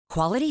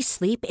Quality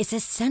sleep is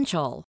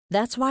essential.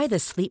 That's why the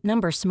Sleep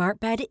Number Smart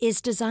Bed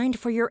is designed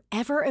for your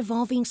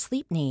ever-evolving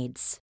sleep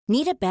needs.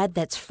 Need a bed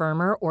that's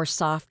firmer or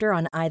softer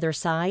on either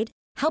side?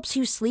 Helps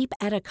you sleep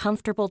at a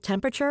comfortable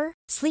temperature?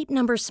 Sleep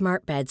Number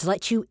Smart Beds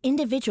let you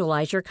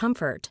individualize your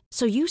comfort,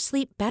 so you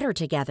sleep better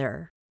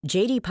together.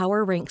 J.D.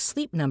 Power ranks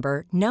Sleep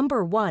Number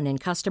number 1 in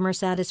customer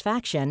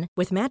satisfaction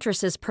with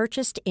mattresses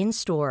purchased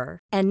in-store.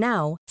 And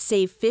now,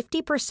 save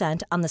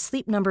 50% on the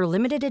Sleep Number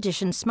Limited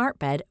Edition Smart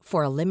Bed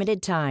for a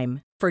limited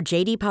time. For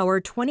J.D. Power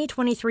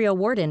 2023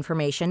 award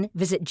information,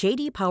 visit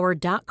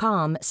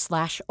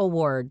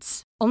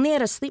jdpower.com/awards. Only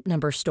at a Sleep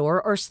Number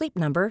store or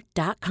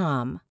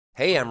sleepnumber.com.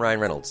 Hey, I'm Ryan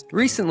Reynolds.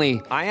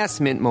 Recently, I asked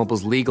Mint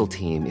Mobile's legal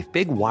team if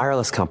big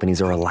wireless companies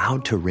are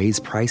allowed to raise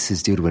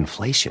prices due to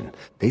inflation.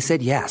 They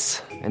said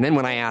yes. And then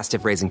when I asked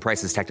if raising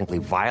prices technically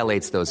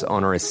violates those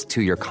onerous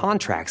two-year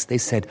contracts, they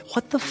said,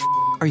 "What the f***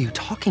 are you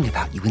talking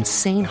about, you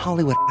insane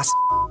Hollywood ass?"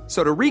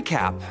 So to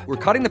recap, we're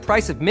cutting the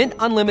price of Mint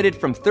Unlimited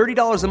from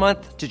 $30 a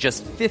month to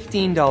just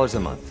 $15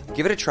 a month.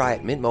 Give it a try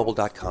at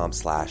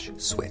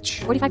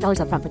mintmobile.com/switch. $45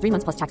 up front for 3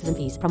 months plus taxes and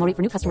fees. Promo rate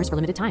for new customers for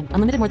limited time.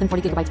 Unlimited more than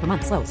 40 gigabytes per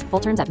month. Slows full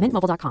terms at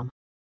mintmobile.com.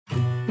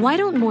 Why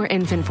don't more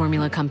infant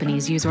formula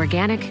companies use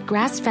organic,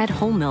 grass-fed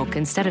whole milk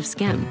instead of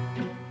skim?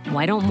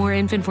 Why don't more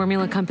infant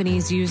formula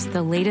companies use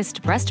the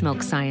latest breast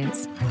milk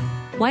science?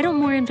 Why don't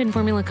more infant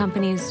formula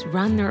companies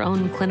run their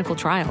own clinical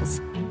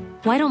trials?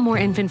 Why don't more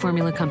infant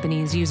formula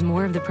companies use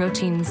more of the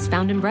proteins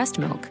found in breast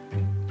milk?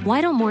 Why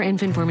don't more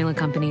infant formula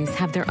companies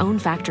have their own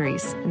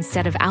factories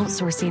instead of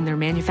outsourcing their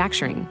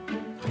manufacturing?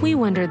 We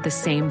wondered the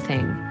same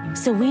thing.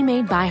 So we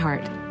made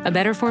ByHeart, a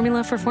better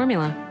formula for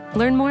formula.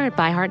 Learn more at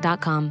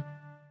byheart.com.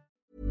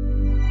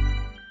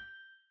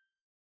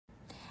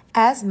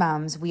 As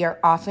moms, we are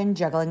often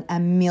juggling a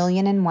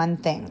million and one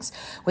things.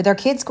 With our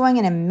kids going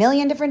in a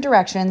million different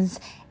directions,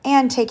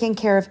 and taking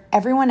care of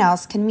everyone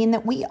else can mean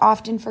that we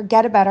often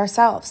forget about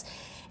ourselves.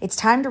 It's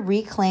time to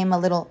reclaim a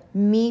little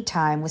me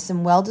time with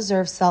some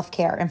well-deserved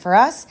self-care. And for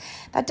us,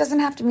 that doesn't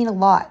have to mean a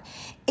lot.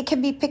 It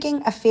can be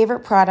picking a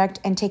favorite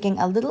product and taking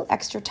a little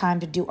extra time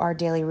to do our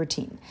daily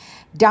routine.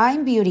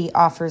 Dime Beauty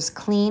offers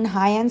clean,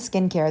 high-end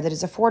skincare that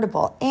is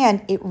affordable,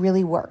 and it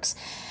really works.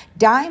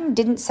 Dime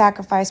didn't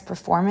sacrifice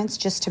performance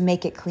just to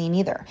make it clean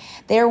either.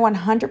 They are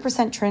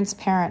 100%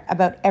 transparent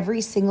about every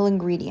single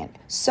ingredient,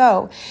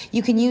 so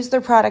you can use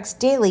their products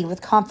daily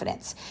with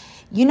confidence.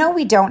 You know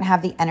we don't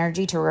have the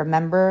energy to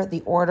remember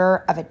the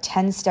order of a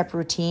 10-step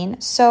routine,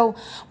 so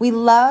we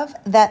love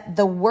that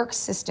the work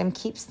system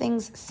keeps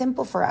things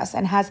simple for us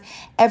and has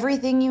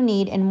everything you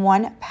need in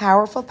one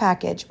powerful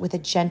package with a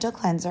gentle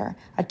cleanser,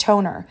 a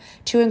toner,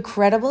 2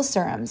 incredible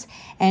serums,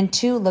 and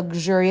 2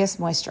 luxurious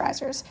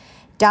moisturizers.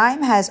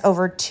 Dime has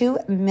over 2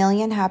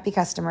 million happy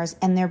customers,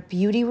 and their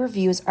beauty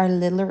reviews are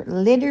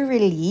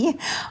literally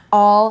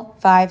all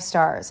 5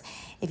 stars.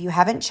 If you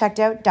haven't checked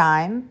out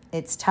Dime,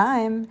 it's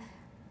time.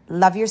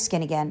 Love your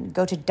skin again.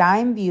 Go to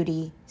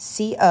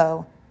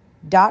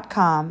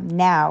dimebeautyco.com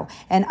now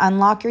and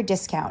unlock your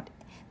discount.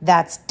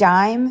 That's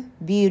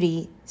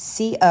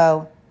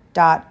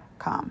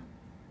dimebeautyco.com.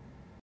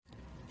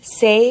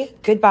 Say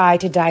goodbye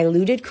to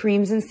diluted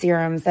creams and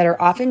serums that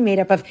are often made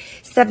up of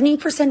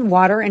 70%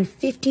 water and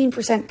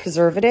 15%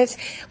 preservatives,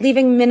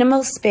 leaving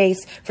minimal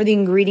space for the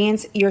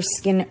ingredients your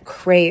skin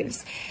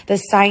craves. The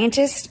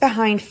scientists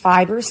behind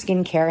Fiber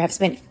Skincare have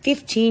spent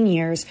 15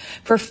 years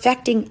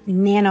perfecting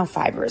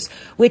nanofibers,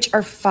 which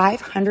are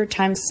 500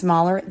 times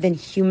smaller than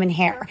human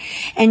hair.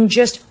 And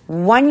just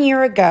 1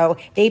 year ago,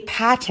 they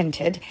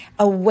patented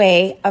a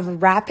way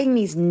of wrapping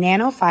these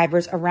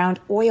nanofibers around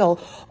oil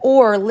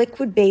or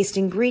liquid-based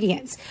ingredients.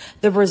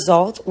 The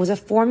result was a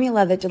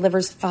formula that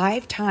delivers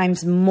 5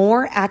 times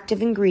more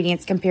active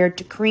ingredients compared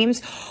to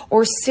creams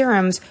or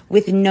serums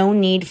with no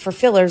need for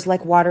fillers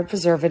like water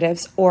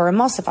preservatives or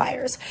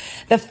emulsifiers.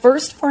 The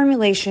first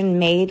formulation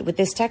made with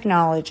this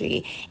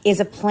technology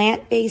is a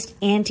plant-based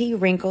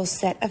anti-wrinkle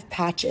set of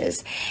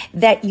patches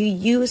that you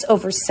use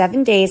over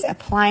 7 days,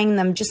 applying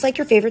them just like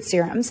your favorite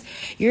serums.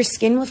 Your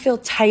skin will feel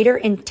tighter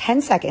in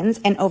 10 seconds,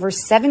 and over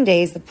 7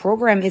 days, the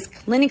program is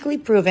clinically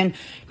proven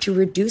to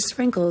reduce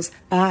wrinkles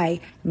by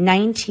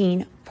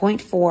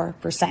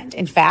 19.4%.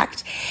 In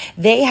fact,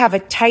 they have a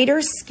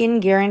tighter skin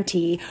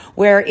guarantee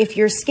where if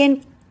your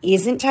skin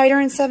isn't tighter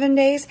in 7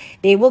 days,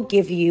 they will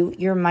give you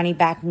your money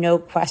back, no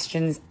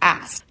questions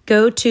asked.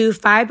 Go to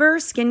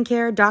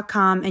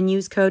fiberskincare.com and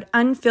use code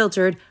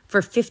UNFILTERED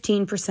for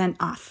 15%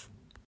 off.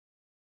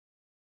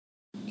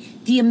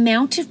 The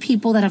amount of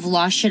people that have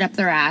lost shit up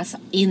their ass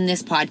in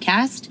this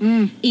podcast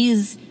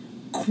is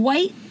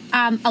quite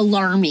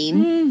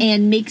alarming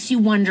and makes you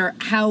wonder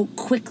how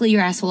quickly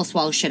your ass will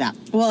swallow shit up.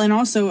 Well, and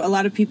also a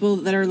lot of people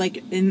that are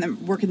like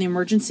work in the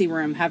emergency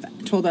room have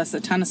told us a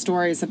ton of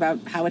stories about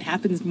how it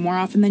happens more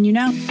often than you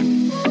know.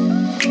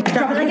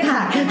 Drop it like it's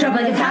hot. Drop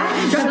it like it's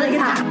hot. Drop it like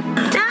it's hot.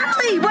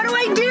 Natalie, what do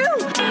I do?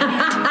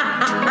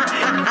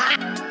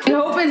 I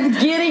hope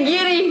it's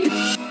giddy.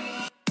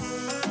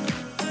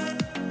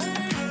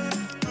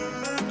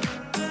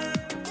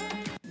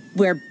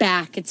 We're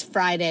back. It's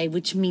Friday,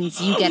 which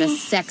means you get a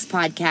sex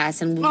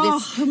podcast. And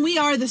and we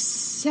are the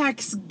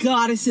sex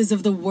goddesses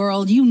of the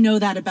world. You know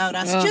that about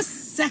us.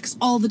 Just sex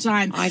all the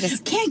time. I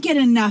just can't get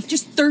enough.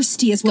 Just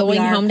thirsty is what we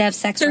are. Going home to have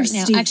sex thirsty.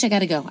 right now. Actually, I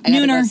gotta go. I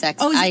gotta go have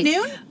sex. Oh, is it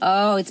noon?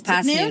 Oh, it's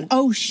past noon.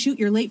 Oh, shoot.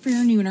 You're late for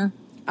your nooner.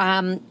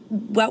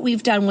 What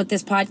we've done with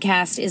this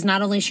podcast is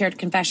not only shared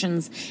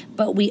confessions,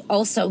 but we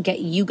also get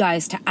you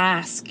guys to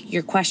ask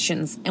your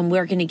questions, and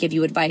we're going to give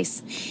you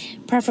advice,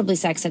 preferably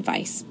sex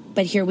advice.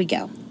 But here we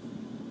go.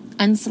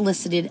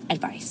 Unsolicited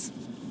advice.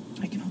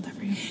 I can hold that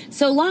for you.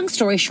 So long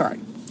story short,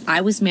 I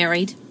was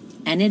married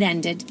and it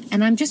ended,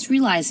 and I'm just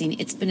realizing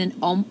it's been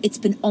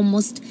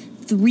almost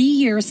 3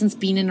 years since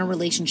being in a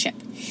relationship.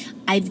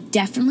 I've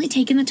definitely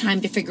taken the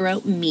time to figure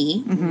out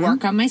me,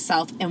 work on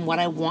myself, and what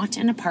I want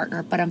in a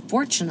partner, but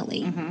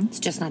unfortunately, it's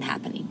just not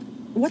happening.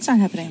 What's not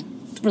happening?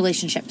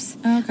 Relationships.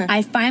 Oh, okay.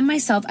 I find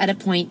myself at a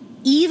point,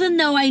 even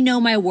though I know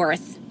my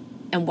worth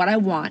and what I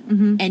want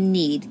and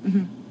need,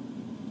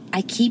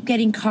 I keep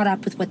getting caught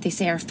up with what they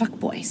say are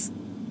fuckboys.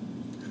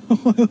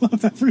 Oh, I love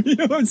that for you.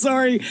 I'm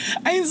sorry.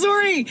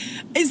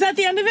 Is that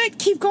the end of it?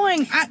 Keep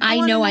going.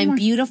 I know I'm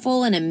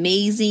beautiful and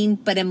amazing,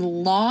 but I'm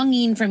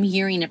longing from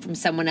hearing it from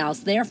someone else.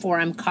 Therefore,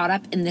 I'm caught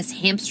up in this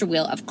hamster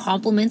wheel of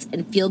compliments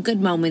and feel-good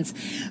moments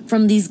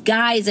from these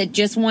guys that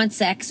just want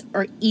sex,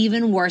 or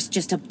even worse,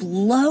 just a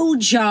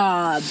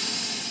blowjob.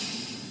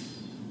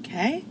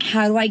 Okay.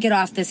 How do I get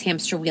off this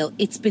hamster wheel?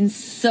 It's been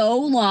so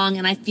long,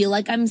 and I feel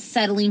like I'm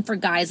settling for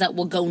guys that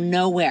will go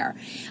nowhere.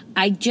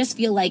 I just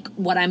feel like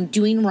what I'm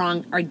doing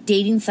wrong, our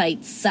dating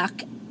sites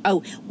suck.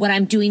 Oh, what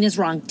I'm doing is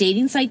wrong.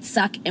 Dating sites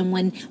suck. And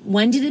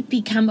when did it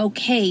become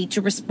okay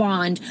to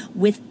respond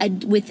with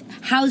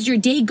how's your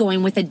day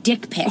going with a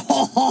dick pic?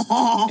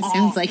 It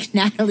sounds like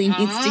Natalie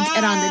needs to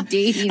get on the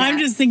dating I'm app.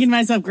 just thinking to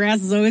myself,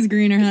 grass is always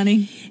greener,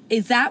 honey.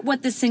 Is that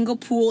what the single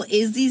pool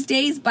is these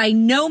days? By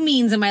no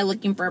means am I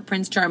looking for a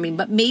Prince Charming,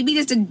 but maybe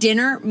just a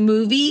dinner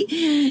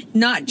movie,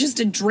 not just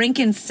a drink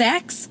and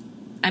sex.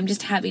 I'm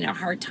just having a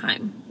hard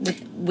time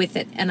with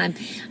it, and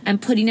I'm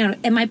putting out.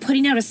 Am I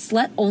putting out a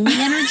slut only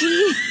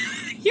energy?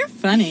 You're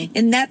funny,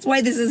 and that's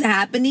why this is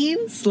happening.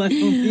 Slut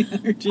only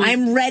energy.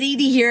 I'm ready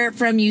to hear it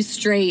from you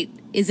straight.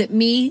 Is it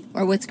me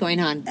or what's going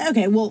on?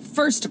 Okay, well,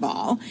 first of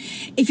all,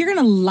 if you're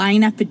gonna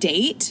line up a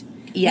date,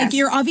 yes. like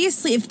you're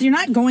obviously if you're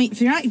not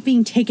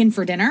being taken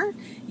for dinner,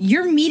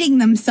 you're meeting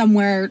them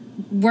somewhere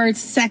where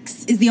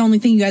sex is the only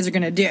thing you guys are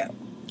gonna do.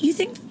 You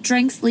think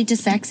drinks lead to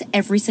sex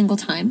every single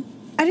time?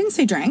 I didn't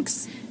say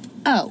drinks.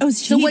 Oh,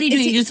 so what are you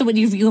doing?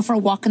 You go for a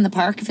walk in the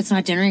park. If it's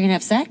not dinner, you're gonna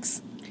have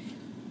sex.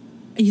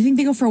 You think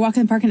they go for a walk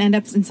in the park and end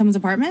up in someone's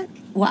apartment?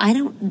 Well, I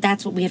don't.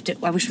 That's what we have to.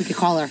 I wish we could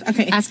call her.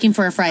 Okay, asking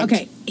for a friend.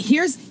 Okay,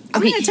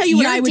 I'm gonna tell you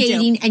what I would do. You're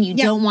dating and you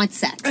don't want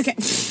sex. Okay.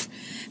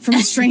 From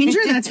a stranger?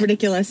 That's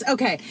ridiculous.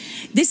 Okay.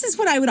 This is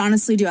what I would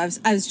honestly do. I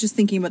was just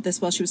thinking about this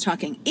while she was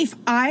talking. If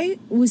I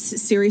was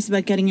serious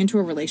about getting into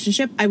a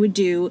relationship, I would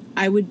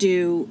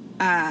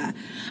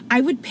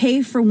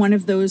pay for one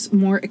of those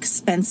more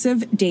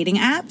expensive dating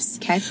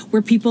apps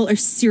where people are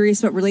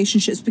serious about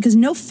relationships, because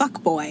no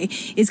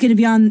fuckboy is going to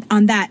be on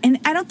that. And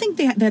I don't think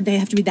they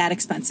have to be that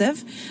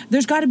expensive.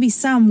 There's got to be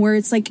some where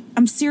it's like,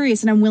 I'm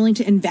serious and I'm willing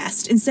to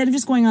invest, instead of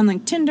just going on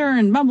like Tinder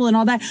and Bumble and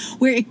all that,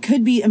 where it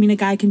could be, I mean, a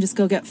guy can just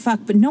go get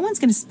fucked, but no one's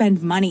going to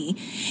spend money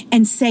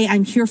and say,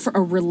 I'm here for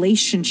a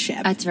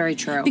relationship. That's very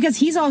true. Because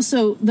he's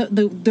also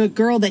the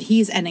girl that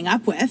he's ending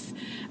up with.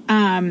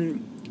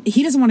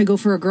 He doesn't want to go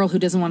for a girl who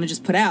doesn't want to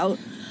just put out.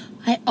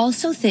 I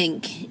also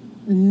think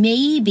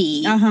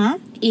maybe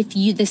if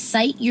the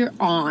site you're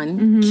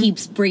on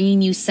keeps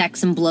bringing you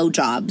sex and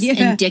blowjobs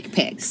and dick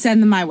pics,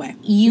 send them my way.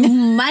 You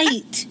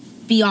might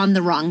be on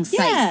the wrong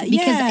site,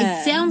 because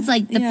it sounds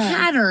like the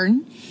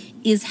pattern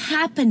is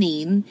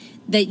happening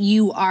that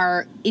you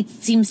are. It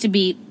seems to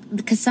be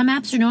because some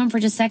apps are known for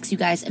just sex, you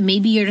guys, and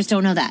maybe you just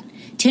don't know that.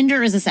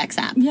 Tinder is a sex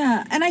app.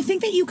 Yeah, and I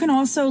think that you can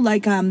also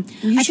like. I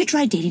should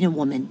try dating a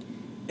woman.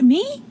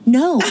 Me?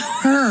 No,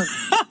 her.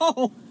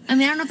 Oh. I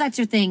mean, I don't know if that's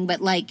your thing, but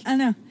like, I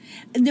know.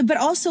 But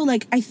also,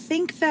 like, I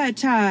think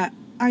that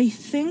I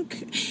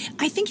think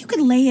you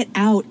could lay it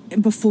out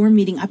before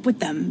meeting up with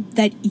them.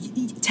 That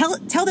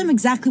tell them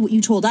exactly what you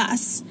told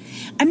us.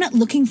 I'm not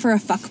looking for a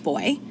fuck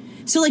boy,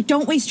 so like,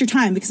 don't waste your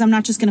time, because I'm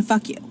not just gonna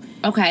fuck you.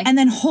 Okay. And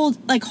then hold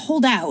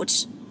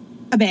out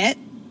a bit.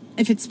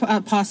 If it's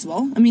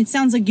possible. I mean, it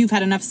sounds like you've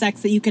had enough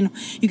sex that you can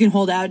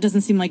hold out. It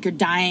doesn't seem like you're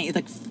dying,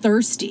 like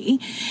thirsty.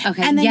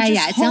 Okay, and then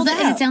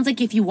It sounds like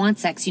if you want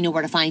sex, you know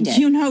where to find it.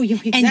 You know,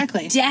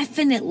 exactly. And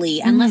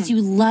definitely, unless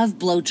you love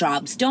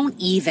blowjobs, don't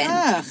even.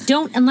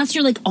 Unless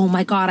you're like, oh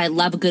my God, I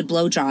love a good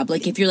blowjob.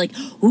 Like if you're like,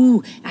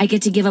 ooh, I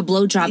get to give a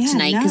blowjob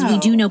tonight, because we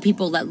do know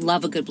people that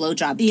love a good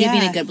blowjob,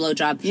 giving a good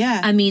blowjob.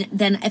 Yeah. I mean,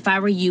 then if I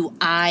were you,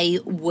 I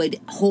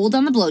would hold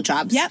on the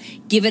blowjobs. Yep.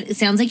 It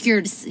sounds like you're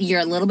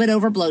a little bit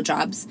over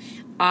blowjobs.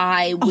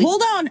 I would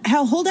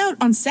hold out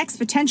on sex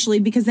potentially,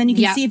 because then you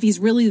can see if he's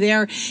really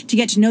there to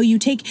get to know you.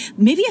 Take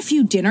maybe a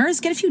few dinners,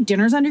 get a few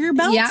dinners under your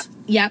belt. Yeah.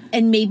 Yep,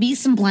 and maybe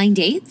some blind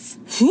dates.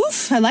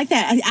 Oof, I like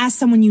that. Ask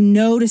someone you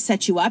know to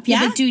set you up.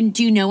 Yeah, but do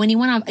you know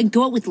anyone? And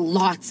go out with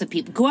lots of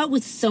people. Go out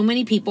with so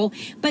many people,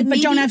 but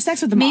maybe, don't have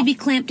sex with them. Maybe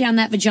clamp down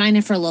that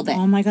vagina for a little bit.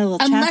 Oh my God, a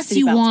little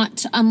chastity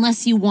belt.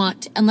 Unless you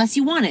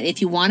want it.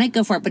 If you want it,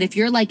 go for it. But if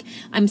you're like,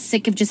 I'm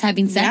sick of just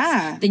having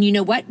sex, then you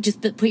know what?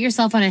 Just put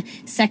yourself on a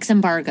sex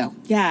embargo.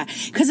 Yeah,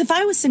 because if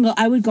I was single,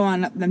 I would go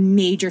on the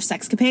major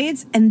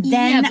sexcapades, and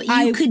then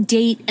you could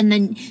date, and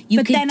then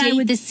you could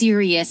date the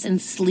serious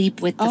and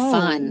sleep with the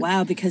fun.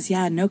 Wow, because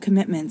no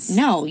commitments.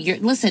 No, you're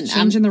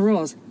changing the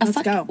rules.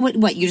 Let's go.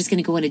 What? You're just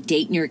gonna go on a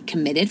date and you're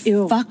committed?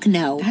 Ew. Fuck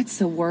no. That's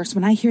the worst.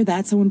 When I hear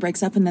that someone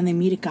breaks up and then they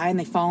meet a guy and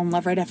they fall in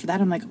love right after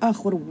that, I'm like, oh,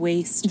 what a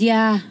waste.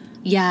 Yeah.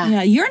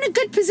 You're in a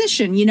good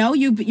position. You know,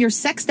 you're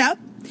sexed up.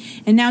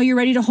 And now you're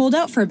ready to hold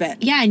out for a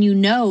bit. Yeah, and you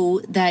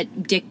know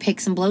that dick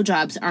pics and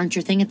blowjobs aren't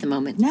your thing at the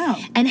moment. No.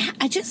 And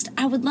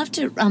I would love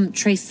to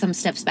trace some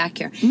steps back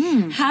here.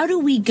 How do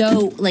we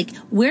go,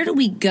 where do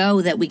we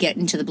go that we get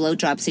into the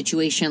blowjob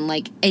situation?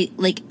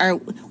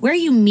 Where are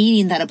you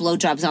meeting that a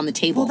blowjob's on the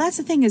table? Well, that's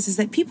the thing is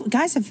that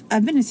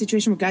I've been in a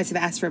situation where guys have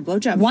asked for a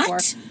blowjob before.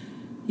 What?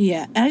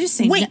 Yeah, and I just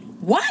say, wait,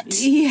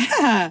 what?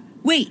 Yeah.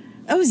 Wait.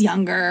 I was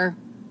younger.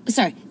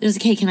 Sorry, it was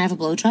okay, can I have a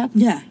blowjob?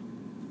 Yeah.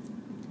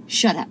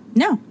 Shut up.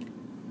 No.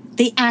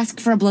 They ask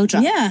for a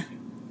blowjob. Yeah.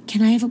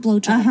 Can I have a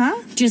blowjob?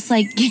 Uh-huh. Just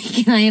like,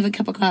 can I have a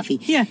cup of coffee?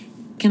 Yeah.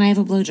 Can I have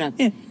a blowjob?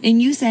 Yeah. And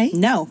you say?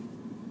 No.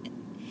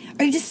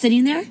 Are you just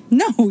sitting there?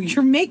 No,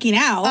 you're making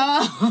out.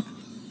 Oh.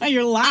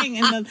 You're lying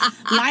in the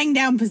lying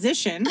down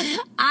position.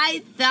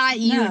 I thought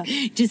you were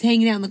just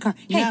hanging out in the car.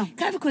 Hey, can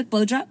I have a quick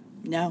blowjob?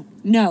 No.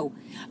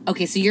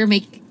 Okay, so you're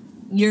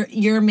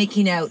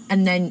making out,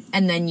 and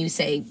then you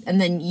say,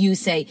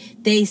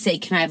 they say,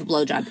 can I have a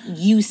blowjob?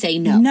 You say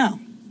no. No.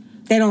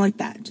 They don't like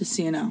that, just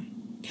so you know.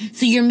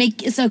 So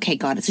it's okay,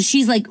 got it. So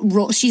she's like,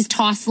 she's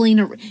tossing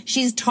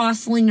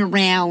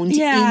around in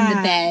the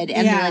bed,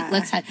 and they're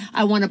like,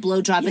 I want a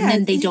blowjob, and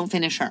then they don't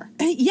finish her.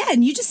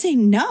 And you just say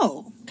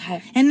no.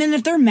 Okay. And then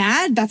if they're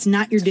mad, that's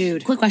not your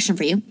dude. Quick question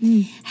for you.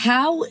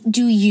 How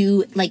do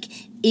you,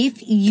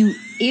 if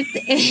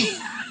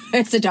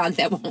it's a dog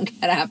that won't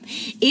get up.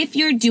 If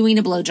you're doing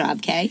a blowjob,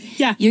 okay?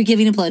 Yeah. You're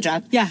giving a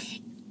blowjob. Yeah.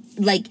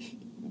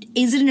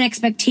 Is it an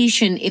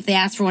expectation if they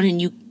ask for one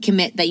and you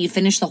commit that you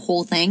finish the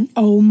whole thing?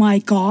 Oh my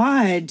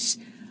God.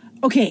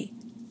 Okay.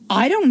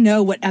 I don't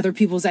know what other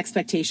people's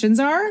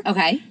expectations are.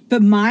 Okay.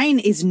 But mine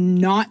is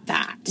not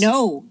that.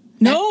 No.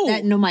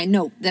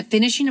 That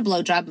finishing a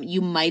blowjob,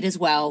 you might as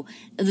well.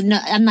 No,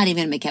 I'm not even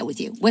going to make out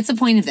with you. What's the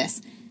point of this?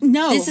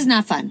 No. This is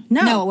not fun.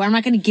 No, I'm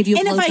not going to give you a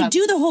blowjob. And if I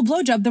do the whole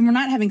blowjob, then we're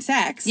not having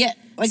sex. Yeah,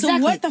 exactly. So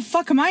what the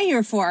fuck am I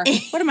here for?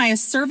 What am I, a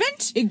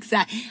servant?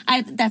 Exactly.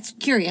 That's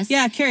curious.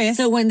 Yeah, curious.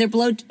 So when they're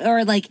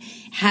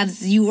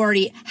if you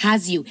already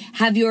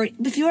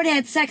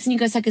had sex and you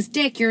go suck his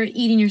dick, you're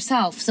eating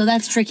yourself. So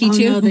that's tricky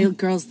too. No,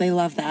 girls, they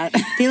love that.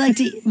 They like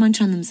to munch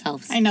on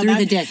themselves. I know through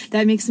the dick.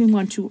 That makes me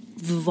want to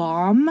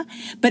vom,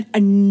 but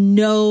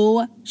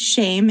no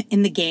shame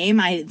in the game.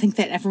 I think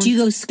that everyone. Do you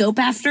go scope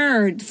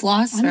after or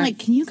floss? I'm like,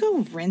 can you go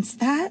rinse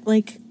that?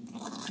 I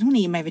don't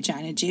eat my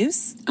vagina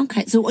juice.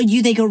 Okay, so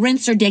they go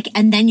rinse their dick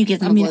and then you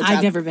give them a blowjob.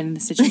 I've never been in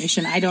this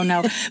situation. I don't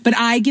know. But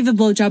I give a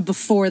blowjob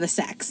before the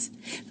sex.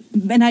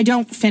 And I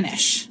don't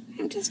finish.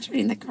 I'm just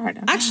reading the card.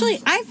 Actually,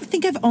 I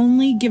think I've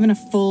only given a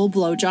full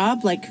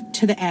blowjob,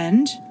 to the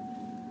end.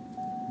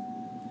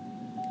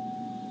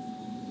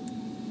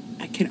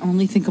 I can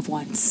only think of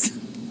once.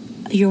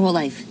 Your whole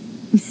life.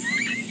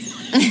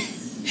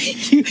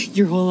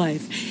 Your whole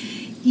life.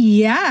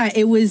 Yeah,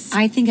 it was.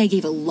 I think I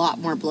gave a lot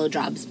more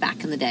blowjobs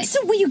back in the day.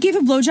 So, you gave a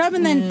blowjob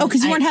and then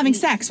because you weren't having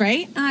sex,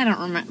 right? I don't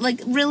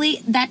remember.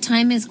 Really, that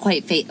time is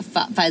quite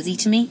fuzzy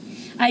to me.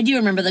 I do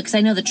remember because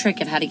I know the trick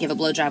of how to give a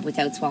blowjob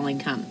without swallowing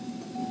cum.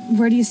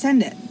 Where do you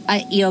send it?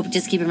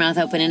 Just keep your mouth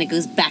open and it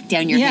goes back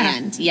down your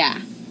hand. Yeah.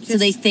 So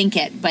they think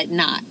it, but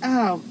not.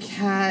 Oh,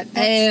 Kat,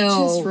 that's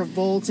just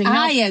revolting.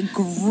 I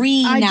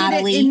agree, Natalie.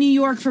 I did it in New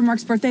York for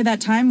Mark's birthday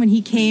that time when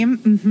he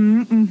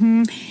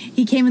came.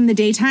 He came in the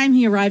daytime.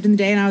 He arrived in the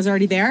day and I was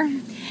already there.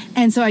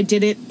 And so I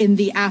did it in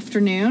the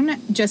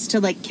afternoon just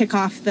to kick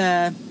off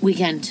the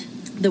weekend.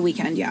 The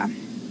weekend, yeah.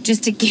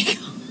 Just to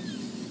kick off.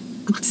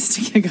 Just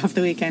to kick off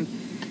the weekend.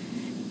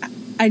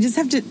 I just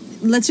have to,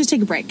 let's just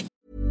take a break.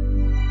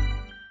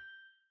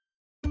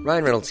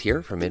 Ryan Reynolds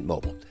here from Mint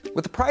Mobile.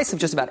 With the price of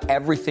just about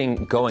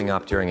everything going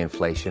up during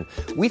inflation,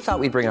 we thought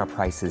we'd bring our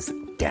prices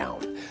down.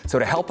 So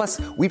to help us,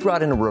 we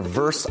brought in a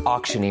reverse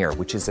auctioneer,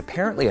 which is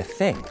apparently a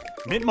thing.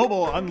 Mint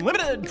Mobile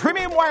Unlimited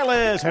Premium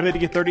Wireless. How to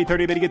get 30,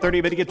 30, bit to get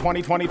 30, bit to get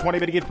 20, 20, 20,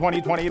 bit to get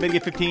 20, 20, bit to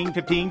get 15,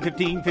 15,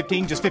 15,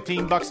 15, just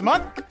 $15 a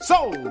month?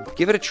 Sold!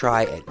 Give it a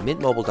try at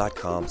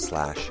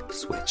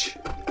mintmobile.com/switch.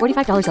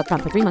 $45 up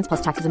front for 3 months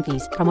plus taxes and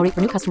fees. Promo rate for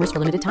new customers for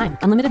limited time.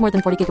 Unlimited more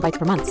than 40 gigabytes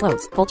per month.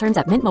 Slows full terms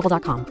at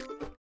mintmobile.com.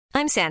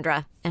 I'm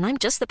Sandra, and I'm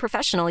just the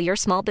professional your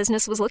small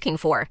business was looking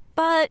for.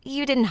 But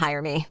you didn't hire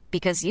me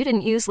because you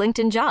didn't use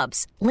LinkedIn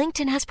Jobs.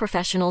 LinkedIn has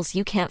professionals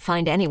you can't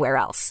find anywhere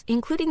else,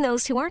 including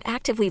those who aren't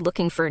actively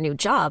looking for a new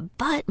job,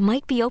 but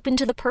might be open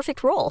to the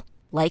perfect role,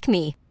 like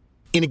me.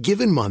 In a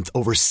given month,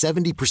 over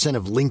 70%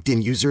 of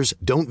LinkedIn users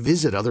don't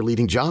visit other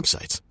leading job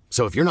sites.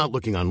 So if you're not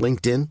looking on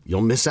LinkedIn,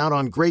 you'll miss out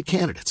on great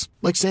candidates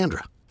like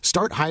Sandra.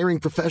 Start hiring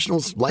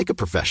professionals like a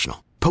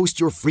professional. Post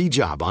your free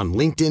job on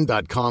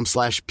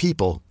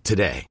linkedin.com/people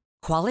today.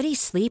 Quality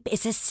sleep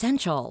is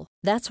essential.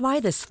 That's why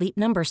the Sleep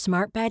Number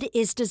Smart Bed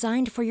is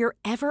designed for your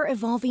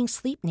ever-evolving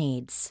sleep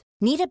needs.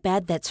 Need a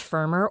bed that's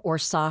firmer or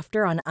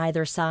softer on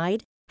either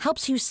side?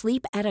 Helps you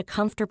sleep at a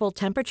comfortable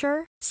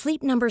temperature?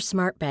 Sleep Number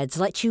Smart Beds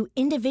let you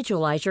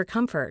individualize your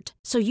comfort,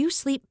 so you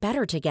sleep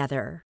better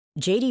together.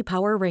 J.D.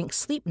 Power ranks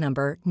Sleep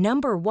Number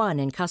number 1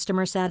 in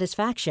customer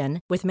satisfaction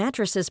with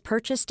mattresses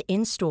purchased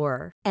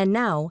in-store. And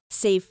now,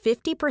 save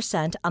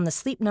 50% on the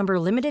Sleep Number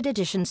Limited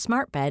Edition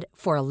Smart Bed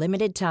for a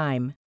limited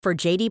time. For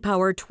J.D.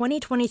 Power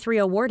 2023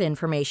 award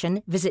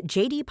information, visit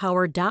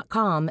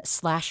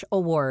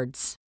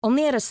jdpower.com/awards.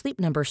 Only at a Sleep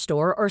Number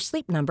store or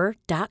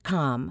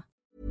sleepnumber.com.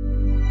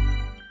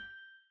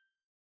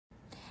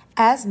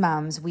 As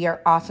moms, we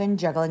are often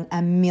juggling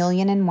a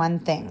million and one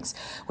things.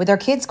 With our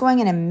kids going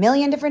in a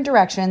million different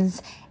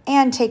directions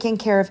and taking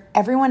care of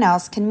everyone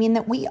else can mean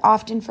that we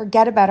often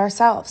forget about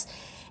ourselves.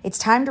 It's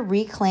time to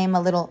reclaim a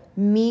little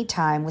me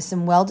time with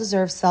some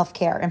well-deserved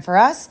self-care. And for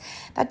us,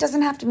 that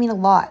doesn't have to mean a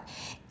lot.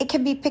 It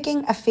can be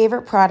picking a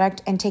favorite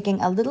product and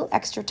taking a little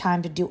extra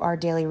time to do our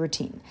daily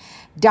routine.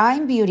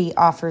 Dime Beauty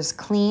offers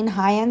clean,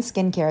 high-end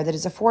skincare that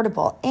is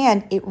affordable,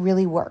 and it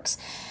really works.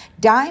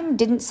 Dime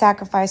didn't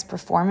sacrifice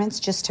performance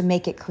just to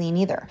make it clean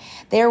either.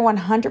 They are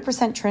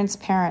 100%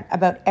 transparent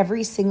about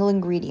every single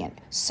ingredient,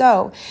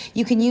 so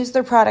you can use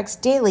their products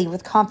daily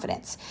with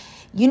confidence.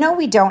 You know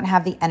we don't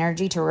have the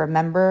energy to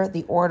remember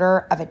the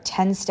order of a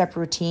 10-step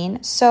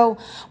routine, so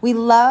we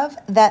love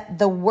that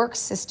the work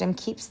system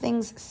keeps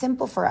things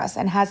simple for us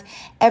and has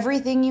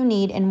everything you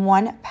need in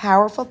one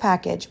powerful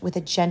package with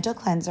a gentle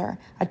cleanser,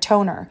 a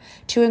toner,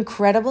 2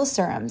 incredible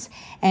serums,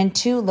 and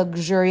 2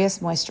 luxurious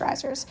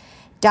moisturizers.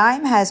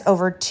 Dime has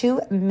over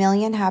 2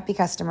 million happy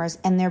customers,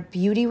 and their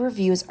beauty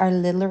reviews are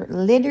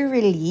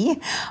literally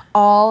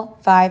all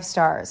 5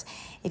 stars.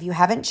 If you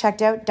haven't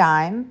checked out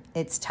Dime,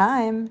 it's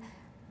time.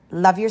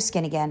 Love your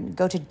skin again.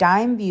 Go to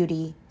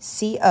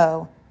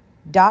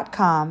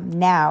dimebeautyco.com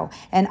now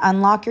and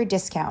unlock your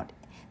discount.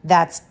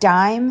 That's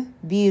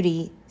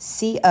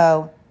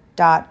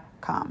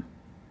dimebeautyco.com.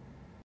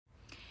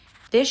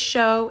 This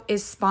show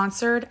is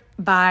sponsored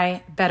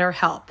by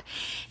BetterHelp.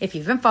 If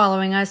you've been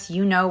following us,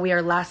 you know we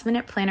are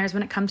last-minute planners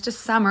when it comes to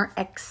summer,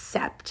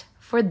 except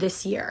for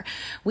this year.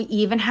 We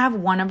even have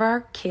one of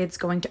our kids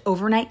going to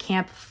overnight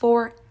camp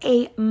for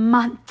a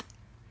month,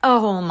 a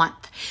whole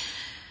month.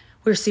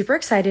 We're super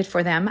excited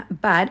for them,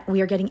 but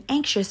we are getting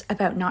anxious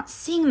about not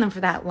seeing them for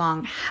that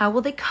long. How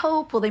will they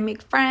cope? Will they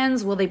make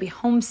friends? Will they be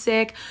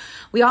homesick?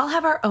 We all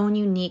have our own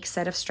unique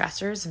set of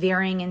stressors,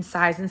 varying in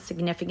size and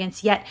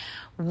significance, yet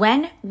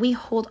when we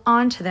hold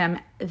on to them,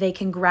 they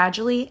can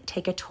gradually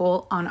take a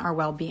toll on our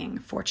well-being.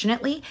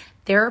 Fortunately,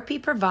 therapy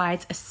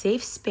provides a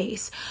safe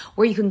space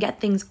where you can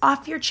get things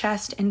off your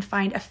chest and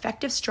find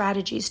effective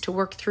strategies to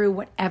work through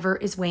whatever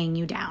is weighing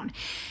you down.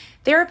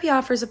 Therapy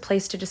offers a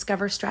place to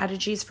discover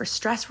strategies for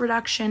stress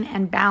reduction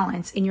and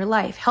balance in your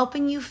life,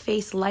 helping you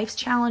face life's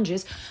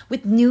challenges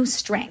with new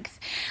strength.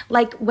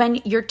 Like when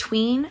your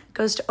tween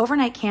goes to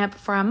overnight camp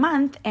for a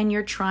month and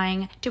you're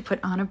trying to put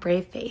on a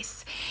brave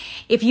face.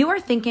 If you are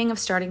thinking of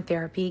starting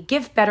therapy,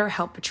 give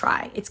BetterHelp a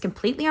try. It's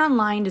completely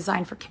online,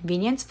 designed for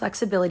convenience,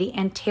 flexibility,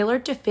 and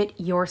tailored to fit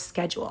your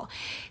schedule.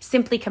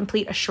 Simply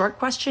complete a short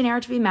questionnaire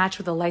to be matched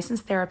with a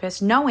licensed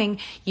therapist, knowing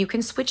you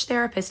can switch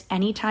therapists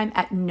anytime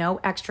at no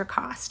extra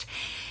cost.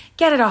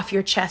 Get it off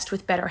your chest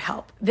with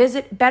BetterHelp.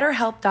 Visit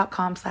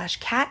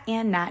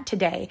betterhelp.com/catandnat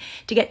today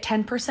to get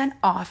 10%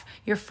 off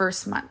your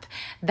first month.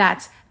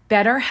 That's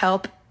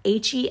BetterHelp,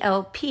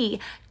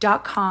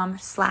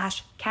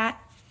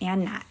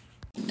 HELP.com/catandnat.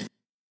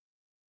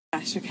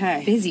 Gosh,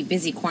 okay.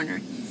 Busy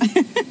corner.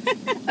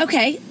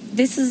 Okay,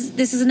 this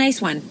is a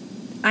nice one.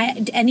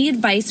 Any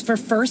advice for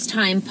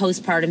first-time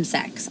postpartum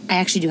sex? I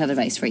actually do have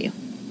advice for you.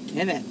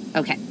 Give it.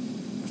 Okay.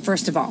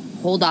 First of all,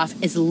 hold off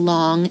as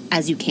long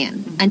as you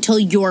can until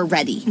you're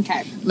ready.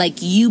 Okay.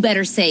 Like, you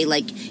better say,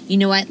 like, you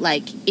know what?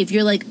 Like, if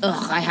you're like,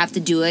 ugh, I have to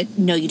do it.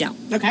 No, you don't.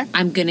 Okay.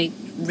 I'm going to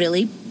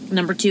really.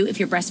 Number 2, if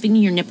you're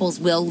breastfeeding, your nipples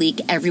will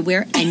leak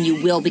everywhere and you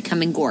will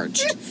become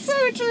engorged. It's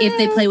so true. If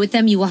they play with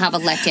them, you will have a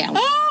letdown.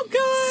 Oh,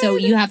 God. So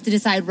you have to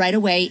decide right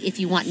away if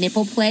you want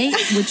nipple play,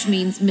 which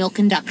means milk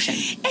induction.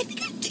 I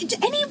think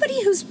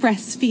anybody who's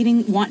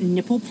breastfeeding want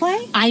nipple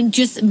play? Men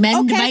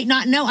might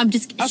not know.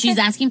 She's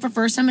asking for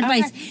first-time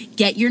advice. Okay.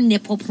 Get your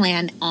nipple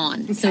plan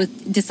on. Okay. So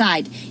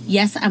decide,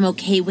 yes, I'm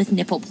okay with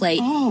nipple play,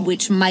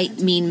 which might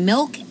mean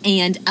milk,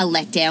 and a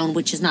letdown,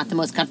 which is not the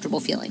most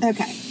comfortable feeling.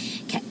 Okay.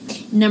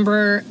 I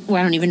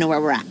don't even know where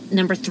we're at.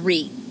 Number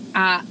 3,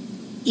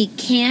 it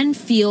can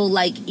feel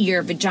like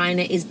your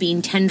vagina is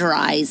being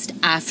tenderized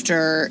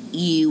after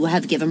you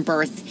have given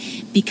birth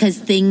because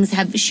things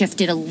have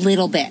shifted a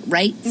little bit,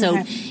 right? Okay.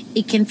 So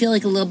it can feel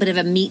like a little bit of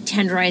a meat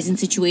tenderizing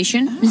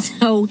situation.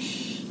 So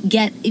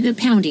you're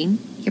pounding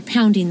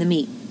the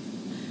meat.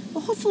 Well,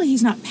 Well, hopefully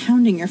he's not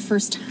pounding your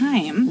first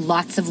time.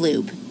 Lots of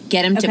lube.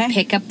 Get him to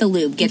pick up the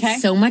lube. Get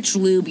so much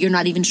lube, you're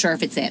not even sure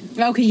if it's it.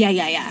 Okay,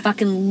 yeah.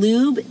 Fucking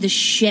lube the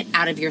shit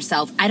out of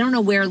yourself. I don't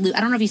know where lube,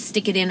 I don't know if you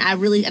stick it in.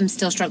 I'm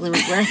still struggling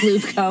with where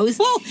lube goes.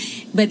 Well,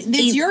 but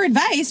it's your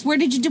advice.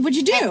 What'd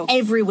you do?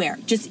 Everywhere.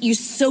 Just, you're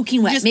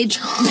soaking wet. Maybe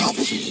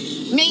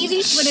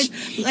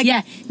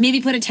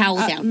put a towel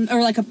down.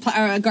 Or like a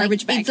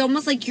garbage bag. It's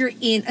almost like you're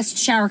in a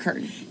shower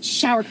curtain.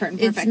 Shower curtain,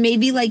 perfect. It's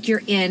maybe like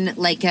you're in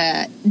like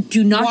a,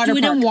 do not water do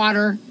it park. in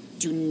water.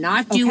 Do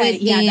not do it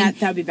in. Yeah,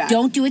 that'd be bad.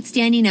 Don't do it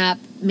standing up.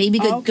 Maybe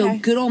go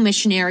good old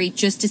missionary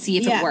just to see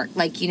if it worked.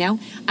 Like,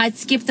 I'd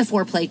skip the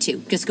foreplay too.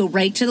 Just go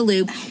right to the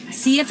lube.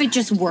 See if it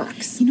just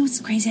works. You know what's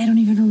crazy? I don't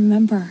even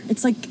remember.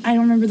 It's like, I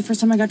don't remember the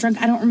first time I got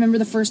drunk. I don't remember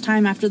the first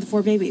time after the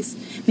 4 babies.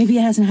 Maybe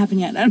it hasn't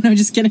happened yet. I don't know.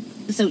 Just kidding.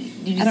 So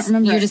I don't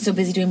remember. You're just so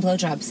busy doing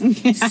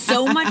blowjobs.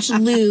 So much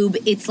lube,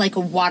 it's like a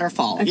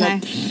waterfall.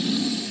 Okay.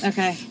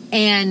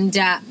 And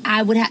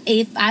I would have,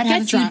 if I'd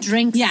have a few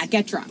drinks. Yeah,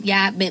 get drunk.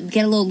 Yeah, but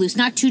get a little loose.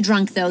 Not too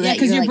drunk though. That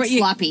you're like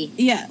sloppy.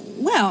 Yeah.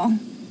 Well.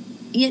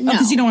 Yeah, no.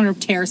 Because you don't want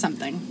to tear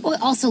something. Well,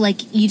 also,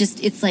 like,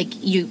 it's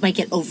like you might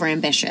get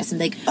overambitious and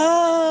like,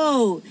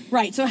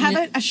 Right, so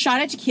have a shot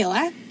of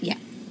tequila. Yeah.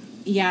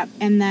 Yeah,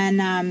 and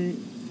then, I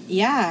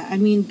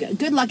mean,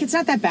 good luck. It's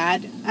not that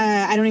bad.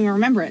 I don't even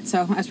remember it,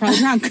 so I was probably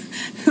drunk.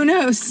 Who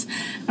knows?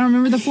 I don't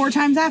remember the 4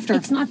 times after.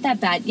 It's not that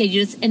bad. Yeah,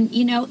 you just, and,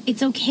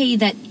 it's okay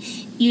that,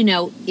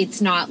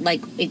 it's not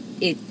like, it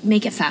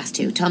make it fast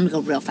too. Tell them to go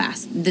real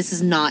fast. This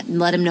is not,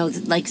 let them know,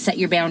 that, set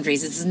your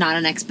boundaries. This is not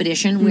an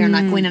expedition. We are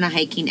not going on a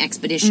hiking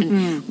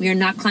expedition. We are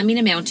not climbing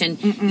a mountain.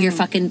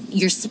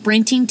 You're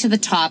sprinting to the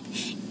top.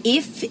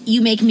 If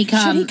you make me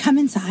come. Should he come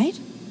inside?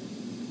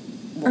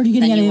 Or are you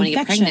going to get an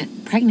infection?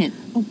 Get pregnant.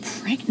 Oh,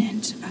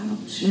 pregnant. Oh,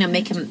 shit.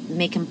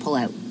 Make him pull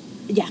out.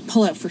 Yeah,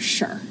 pull out for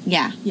sure.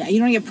 Yeah. Yeah, you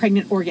don't get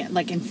pregnant or get,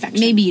 infection.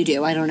 Maybe you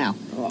do. I don't know.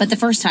 Oh. But the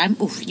first time,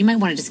 you might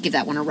want to just give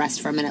that one a rest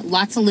for a minute.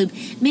 Lots of lube.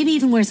 Maybe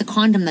even wears a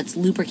condom that's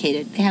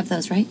lubricated. They have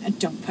those, right?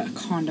 Don't put a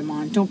condom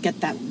on. Don't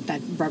get that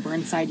rubber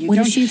inside you. What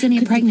if she's going to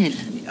get pregnant?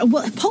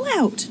 Well, pull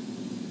out.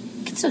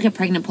 You can still get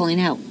pregnant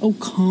pulling out. Oh,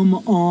 come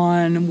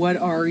on. What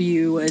are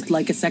you,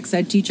 like a sex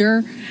ed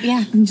teacher?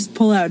 Yeah. And just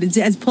pull out.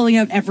 Has pulling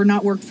out ever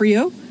not worked for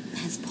you?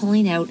 Has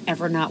pulling out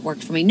ever not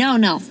worked for me?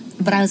 No.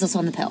 But I was also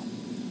on the pill.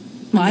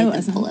 Well, I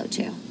wasn't. Pull out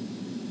too.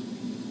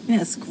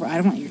 Yes, I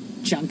don't want your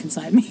junk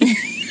inside me.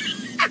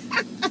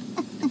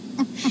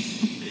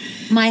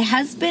 My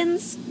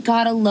husband's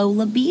got a low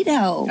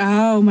libido.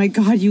 Oh my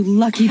God, you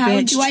lucky bitch.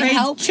 How do I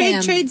help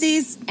him?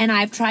 Tradesies. And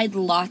I've tried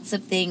lots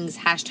of things.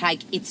 #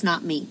 it's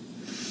not me.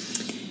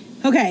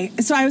 Okay,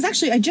 so I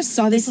just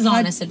saw this. This is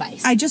honest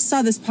advice. I just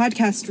saw this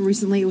podcast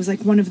recently. It was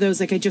like one of those,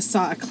 I just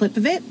saw a clip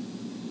of it.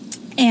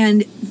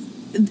 And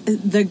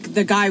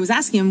the guy was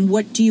asking him,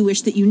 what do you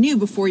wish that you knew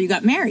before you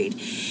got married?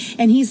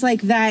 And he's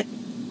like, that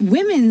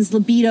women's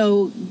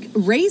libido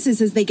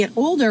raises as they get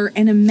older,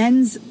 and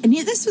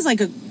this was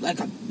like a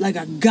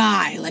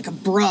guy, like a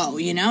bro,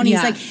 and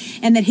he's like,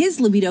 and that his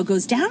libido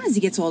goes down as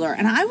he gets older.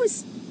 And I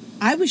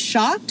was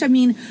shocked. I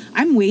mean,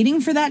 I'm waiting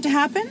for that to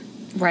happen.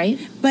 Right.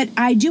 But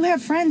I do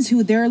have friends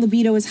who their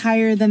libido is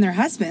higher than their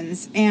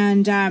husbands,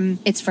 and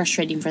it's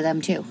frustrating for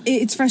them too.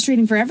 It's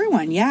frustrating for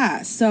everyone.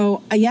 Yeah.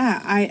 So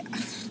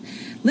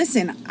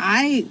listen,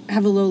 I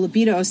have a low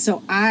libido,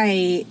 so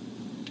right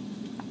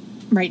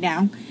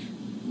now,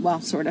 well,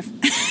 sort of.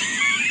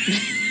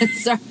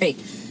 Sorry.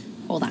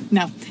 Hold on.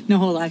 No,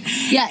 hold on.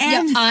 Yeah,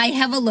 I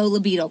have a low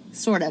libido,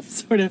 sort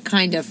of.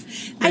 Kind of.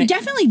 Right. I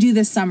definitely do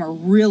this summer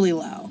really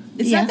low.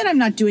 It's not that I'm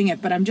not doing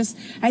it, but I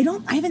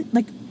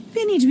haven't,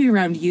 I need to be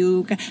around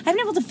you. I haven't been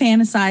able to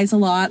fantasize a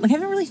lot. I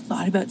haven't really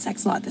thought about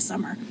sex a lot this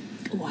summer.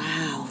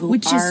 Wow. Who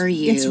are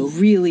you? It's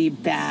really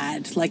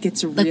bad.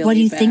 It's really bad. What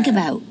do you think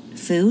about?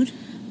 Food?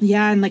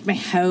 Yeah, and my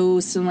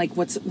house and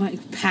what's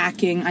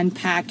packing,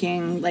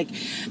 unpacking,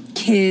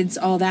 kids,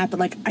 all that.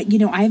 But I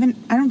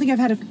don't think I've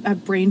had a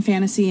brain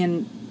fantasy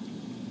in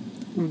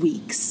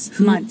weeks,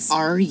 months. Who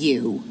are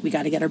you? We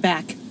got to get her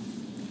back.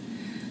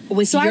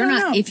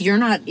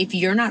 If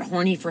you're not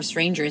horny for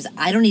strangers,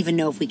 I don't even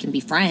know if we can be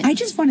friends. I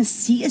just want to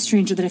see a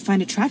stranger that I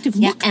find attractive.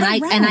 Yeah, Look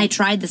and around. I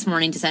tried this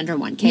morning to send her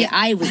one. Okay, yeah.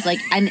 I was like,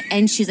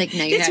 and she's like,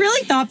 no, it's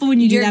really thoughtful when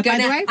you do that. By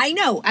the way, I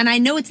know, and I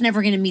know it's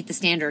never going to meet the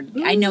standard.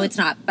 Ooh. I know it's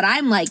not, but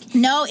I'm like,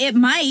 no, it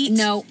might.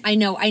 No, I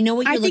know what you're looking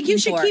for. I think you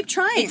should keep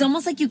trying. It's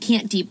almost like you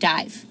can't deep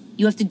dive.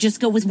 You have to just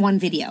go with one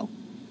video.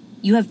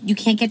 You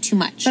can't get too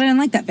much. But I didn't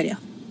like that video.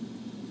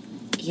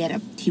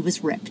 He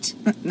was ripped.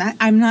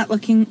 I'm not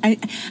looking.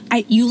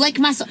 You like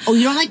muscle? Oh,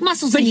 you don't like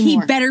muscles anymore. But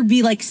he better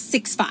be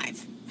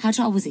 6'5". How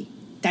tall was he?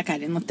 That guy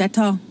didn't look that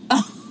tall.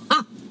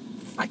 Oh,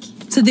 fuck.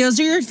 So those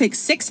are your things.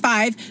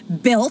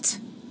 6'5", built.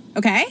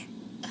 Okay,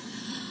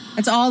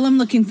 that's all I'm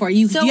looking for.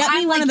 You get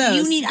me one of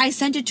those. I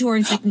sent it to her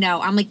and she's like,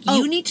 no. I'm like,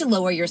 you need to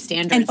lower your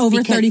standards. And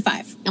over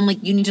 35. I'm like,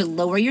 you need to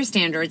lower your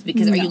standards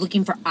because are you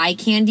looking for eye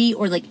candy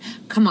or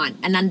come on?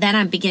 And then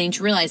I'm beginning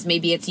to realize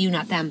maybe it's you,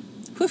 not them.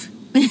 Poof.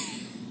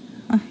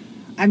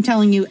 I'm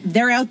telling you,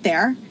 they're out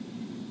there.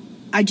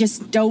 I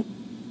just don't.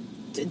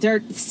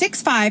 They're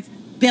 6'5",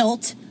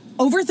 built,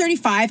 over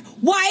 35.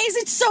 Why is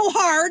it so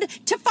hard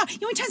to find? You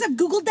know how many times I've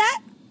Googled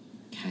that?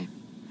 Okay.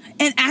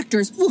 And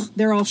actors,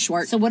 they're all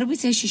short. So what did we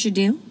say she should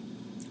do?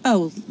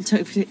 Oh,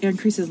 to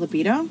increase his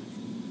libido?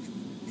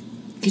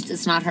 Because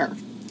it's not her.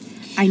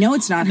 I know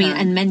it's not her.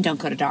 And men don't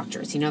go to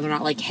doctors. They're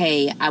not like,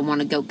 hey, I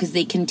want to go. Because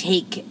they can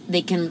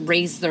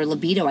raise their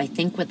libido, I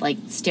think, with like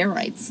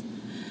steroids.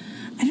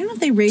 I don't know if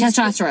they raise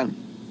testosterone.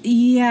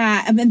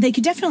 Yeah, I mean, they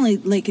could definitely,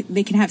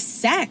 they can have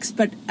sex,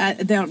 but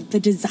the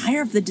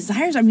desire of the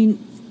desires,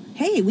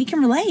 hey, we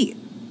can relate.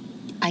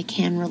 I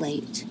can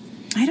relate.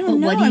 I don't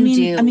know. What do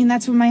you do? I mean,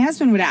 that's what my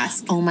husband would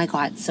ask. Oh my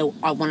God. So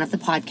one of the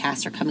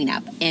podcasts are coming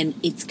up, and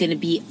it's going to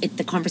be,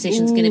 the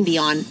conversation's going to be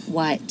on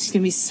what? It's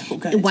going to be so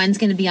good. One's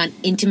going to be on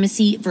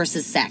intimacy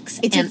versus sex.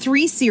 It's a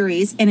 3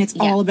 series, and it's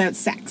all about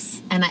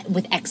sex. And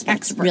with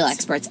experts, real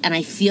experts. And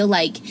I feel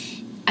like,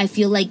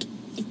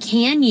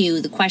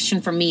 the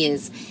question for me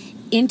is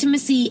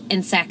intimacy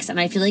and sex. And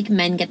I feel like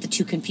men get the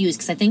two confused,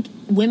 because I think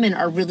women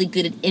are really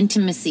good at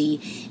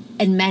intimacy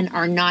and men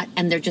are not,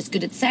 and they're just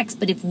good at sex.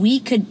 But if we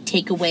could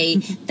take away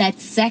that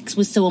sex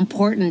was so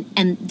important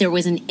and there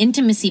was an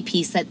intimacy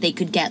piece that they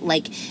could get,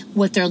 like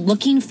what they're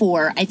looking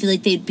for, I feel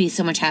like they'd be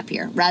so much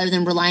happier rather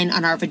than relying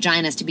on our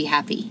vaginas to be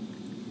happy.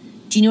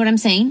 Do you know what I'm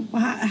saying?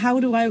 Well, how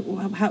do I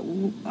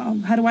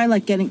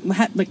like getting,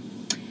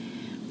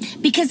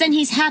 because then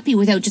he's happy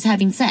without just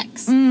having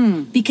sex.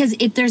 Because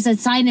if there's a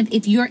sign of,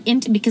 if you're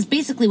into, because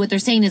basically what they're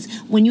saying is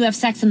when you have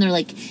sex and they're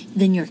like,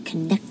 then you're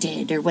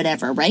connected or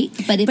whatever, right?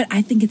 But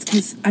I think it's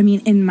because,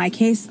 in my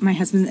case, my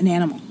husband's an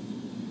animal.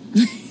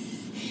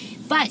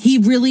 But he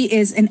really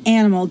is an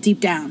animal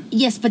deep down.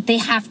 Yes, but they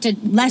have to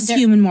less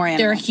human, more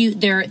animal.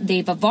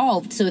 They've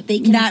evolved, so if they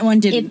can, that one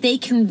didn't. If they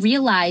can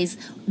realize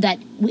that,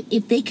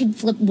 if they could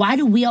flip, why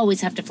do we always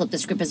have to flip the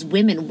script as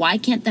women? Why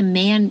can't the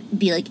man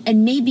be like?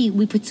 And maybe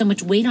we put so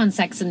much weight on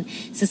sex in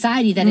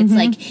society that it's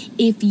like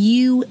if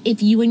you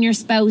and your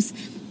spouse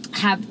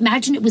have,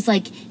 imagine it was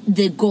like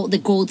the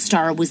gold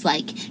star was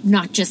like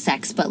not just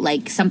sex, but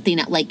like something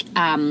that like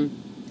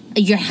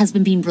your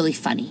husband being really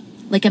funny.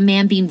 Like a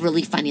man being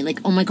really funny.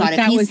 Like, oh my God. Like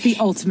that was the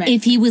ultimate.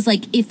 If he was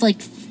like,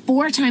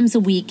 4 times a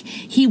week,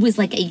 he was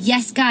like a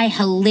yes guy,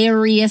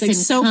 hilarious. Like and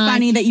so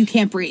funny that you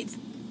can't breathe.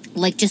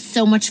 Like just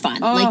so much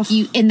fun. Oh. Like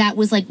and that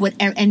was like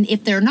and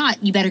if they're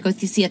not, you better go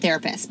see a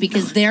therapist,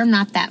 because they're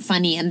not that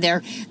funny and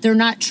they're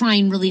not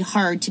trying really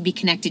hard to be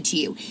connected to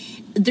you.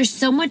 There's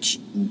so much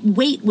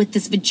weight with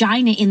this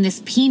vagina in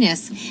this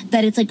penis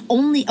that it's like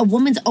only a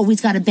woman's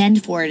always got to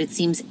bend for it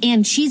seems.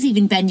 And she's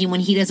even bending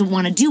when he doesn't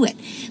want to do it.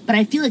 But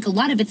I feel like a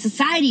lot of it's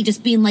society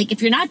just being like, if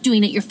you're not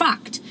doing it, you're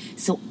fucked.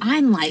 So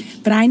I'm like...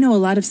 But I know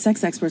a lot of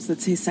sex experts that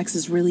say sex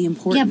is really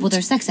important. Yeah, well,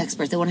 they're sex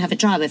experts. They wouldn't have a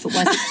job if it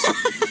wasn't.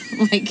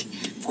 Like,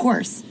 of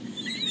course.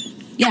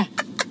 Yeah.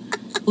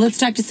 Let's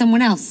talk to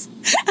someone else.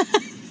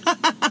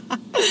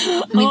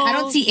 I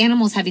don't see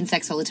animals having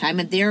sex all the time,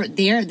 and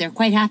they're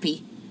quite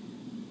happy.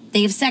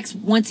 They have sex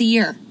once a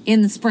year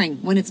in the spring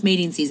when it's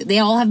mating season. They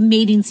all have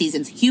mating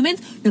seasons.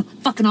 Humans, no,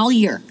 fucking all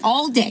year,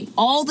 all day,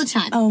 all the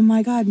time. Oh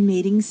my God,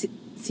 mating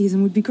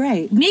season would be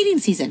great. Mating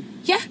season,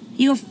 yeah.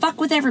 You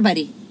fuck with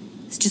everybody.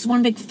 It's just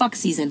one big fuck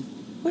season.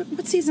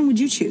 What season would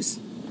you choose?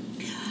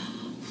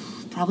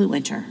 Probably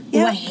winter.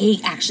 Yeah. Oh, I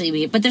hate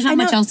actually, but there's not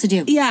much else to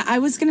do. Yeah, I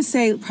was gonna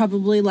say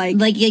probably like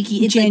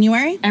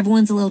January. Like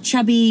everyone's a little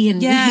chubby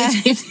and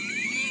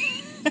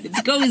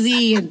it's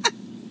cozy and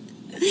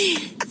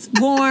it's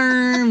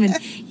warm and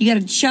you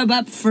gotta chub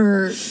up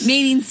for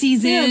mating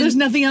season. Yeah, there's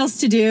nothing else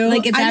to do.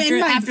 Like it's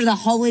after the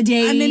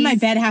holidays. I'm in my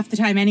bed half the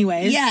time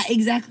anyways. Yeah,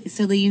 exactly.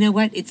 So you know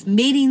what? It's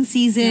mating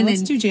season. Yeah,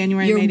 let's do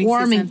January. You're mating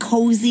warm season. And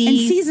cozy. And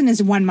season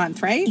is 1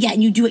 month, right? Yeah,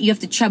 and you do it. You have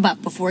to chub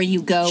up before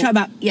you go. Chub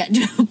up. Yeah,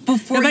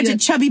 before a bunch of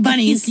chubby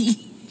bunnies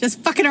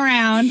just fucking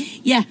around.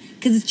 Yeah,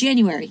 because it's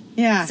January.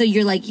 Yeah. So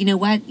you're like, you know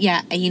what?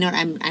 Yeah, you know what?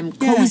 I'm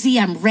cozy.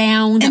 I'm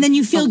round. And then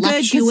you feel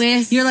good.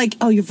 You're like,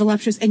 oh, you're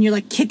voluptuous, and you're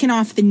like kicking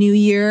off the new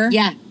year.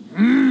 Yeah.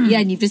 Yeah,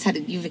 and you've just had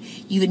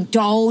you've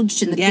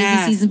indulged in the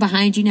busy season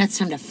behind you. Now it's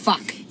time to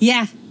fuck.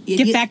 Yeah.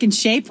 Get back in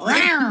shape.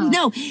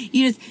 No,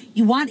 you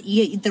want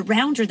the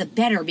rounder the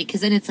better, because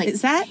then it's like,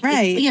 is that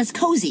right? It's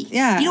cozy.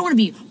 Yeah, you don't want to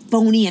be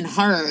bony and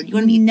hard. You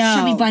want to be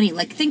chubby bunny.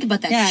 Like think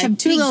about that. Yeah,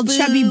 two little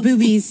chubby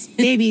boobies,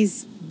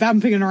 babies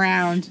bumping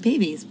around.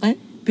 Babies, what?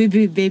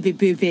 Baby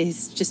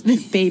boobies, just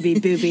baby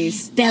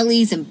boobies,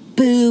 bellies and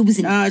boobs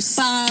and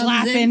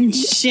slapping and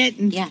shit.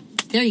 And yeah,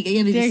 there you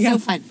go. Yeah, it's so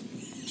fun.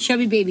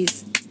 Chubby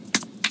babies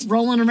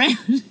rolling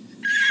around.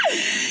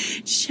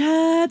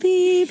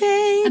 Chubby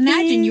babies.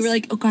 Imagine you were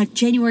like, oh God,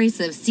 January's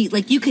the seat.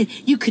 Like you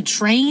could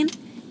train,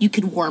 you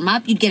could warm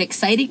up, you'd get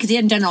excited because you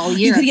hadn't done it all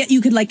year.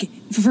 You could like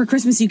for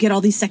Christmas you get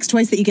all these sex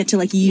toys that you get to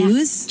like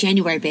use. Yeah.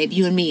 January, babe,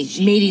 you and me,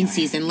 mating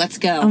season. Let's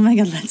go. Oh my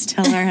God, let's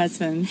tell our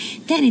husband.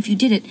 Then if you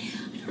did it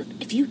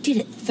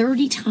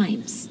 30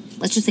 times.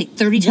 Let's just say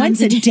 30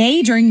 times once a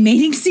day during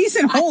mating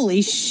season.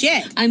 Holy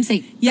shit! I'm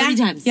saying 30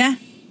 times. Yeah,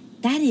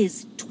 that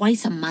is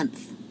twice a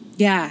month.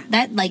 Yeah.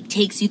 That like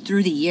takes you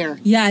through the year.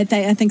 Yeah, I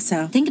think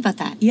so. Think about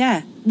that.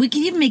 Yeah. We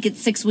could even make it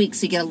 6 weeks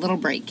so you get a little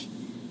break.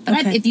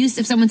 But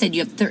if someone said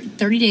you have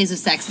 30 days of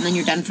sex and then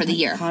you're done for the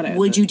year,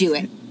 would you do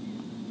it?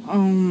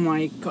 Oh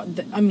my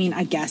God. I mean,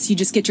 I guess you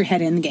just get your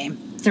head in the game.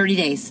 30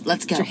 days.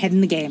 Let's go. Get your head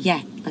in the game.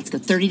 Yeah, let's go.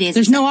 30 days.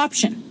 There's no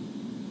option.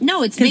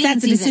 No, it's because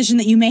that's a decision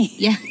that you made.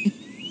 Yeah.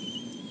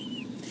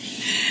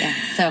 Yeah.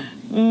 So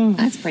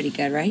that's pretty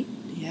good, right?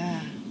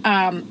 Yeah.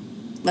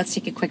 Let's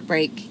take a quick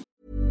break.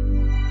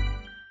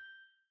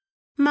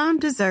 Mom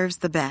deserves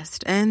the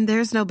best, and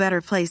there's no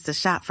better place to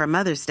shop for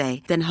Mother's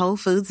Day than Whole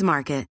Foods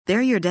Market.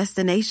 They're your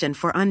destination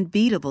for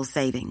unbeatable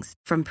savings,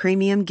 from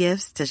premium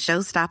gifts to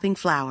show-stopping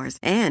flowers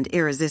and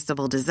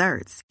irresistible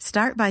desserts.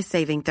 Start by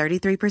saving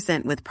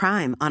 33% with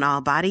Prime on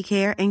all body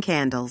care and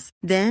candles.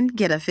 Then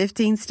get a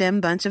 15-stem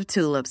bunch of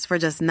tulips for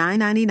just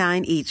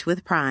 $9.99 each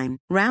with Prime.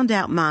 Round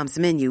out Mom's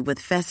menu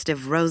with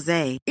festive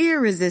rosé,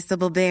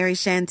 irresistible berry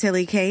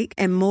chantilly cake,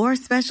 and more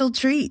special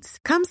treats.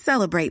 Come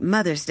celebrate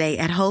Mother's Day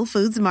at Whole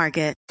Foods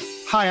Market.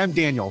 Hi, I'm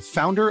Daniel,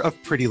 founder of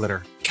Pretty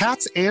Litter.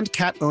 Cats and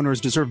cat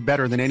owners deserve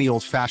better than any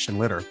old-fashioned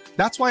litter.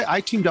 That's why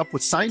I teamed up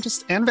with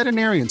scientists and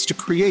veterinarians to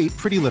create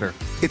Pretty Litter.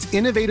 Its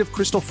innovative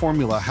crystal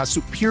formula has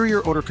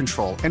superior odor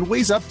control and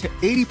weighs up to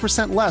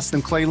 80% less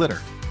than clay litter.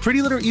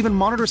 Pretty Litter even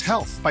monitors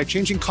health by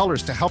changing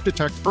colors to help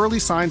detect early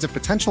signs of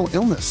potential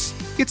illness.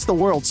 It's the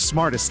world's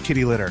smartest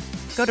kitty litter.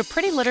 Go to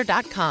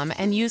prettylitter.com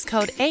and use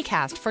code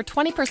ACAST for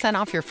 20%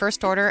 off your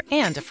first order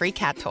and a free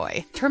cat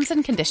toy. Terms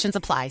and conditions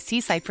apply. See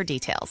site for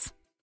details.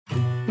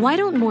 Why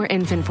don't more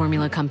infant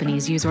formula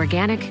companies use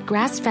organic,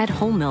 grass-fed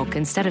whole milk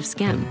instead of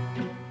skim?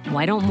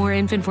 Why don't more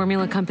infant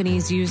formula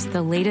companies use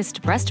the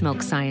latest breast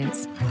milk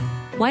science?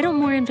 Why don't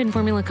more infant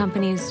formula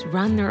companies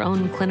run their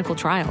own clinical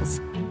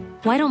trials?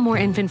 Why don't more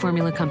infant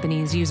formula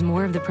companies use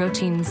more of the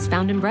proteins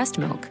found in breast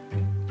milk?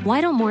 Why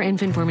don't more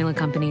infant formula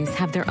companies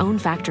have their own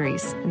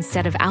factories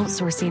instead of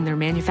outsourcing their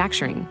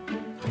manufacturing?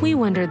 We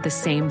wondered the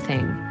same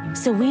thing.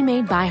 So we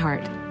made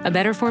ByHeart, a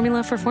better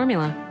formula for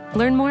formula.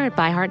 Learn more at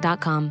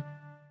byheart.com.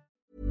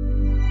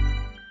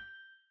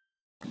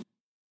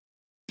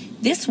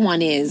 This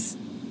one is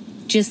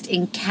just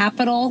in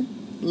capital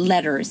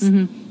letters.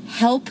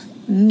 Help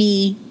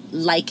me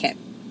like it.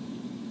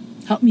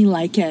 Help me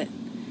like it.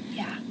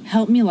 Yeah.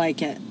 Help me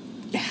like it.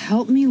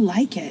 Help me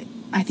like it.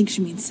 I think she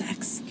means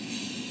sex.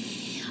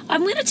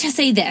 I'm going to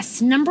say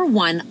this. Number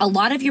one, a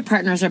lot of your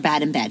partners are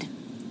bad in bed.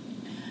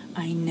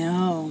 I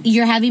know.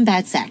 You're having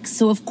bad sex.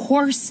 So, of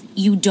course,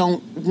 you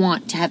don't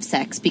want to have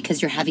sex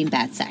because you're having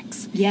bad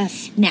sex.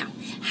 Yes. Now,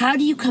 how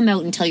do you come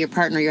out and tell your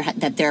partner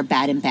that they're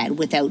bad in bed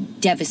without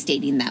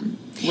devastating them,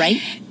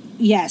 right?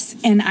 Yes,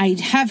 and I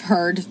have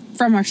heard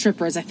from our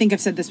strippers, I think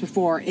I've said this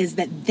before, is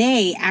that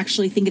they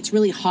actually think it's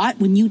really hot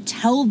when you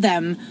tell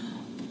them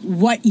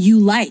what you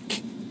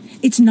like.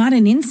 It's not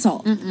an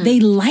insult. They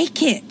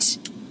like it.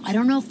 I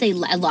don't know if a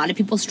lot of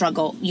people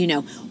struggle,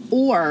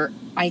 or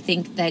I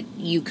think that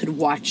you could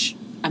watch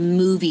a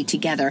movie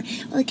together.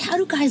 Like, how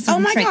do guys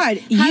learn tricks?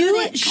 God,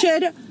 you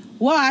should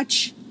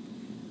watch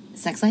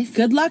Sex Life?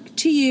 Good luck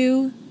to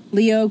you,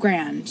 Leo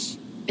Grand.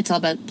 It's all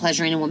about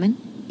pleasuring a woman?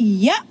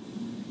 Yep.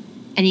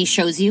 And he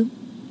shows you?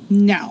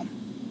 No.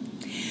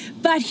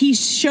 But he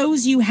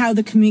shows you how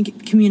the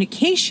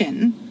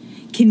communication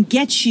can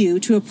get you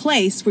to a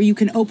place where you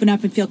can open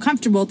up and feel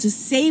comfortable to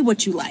say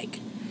what you like.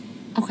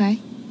 Okay.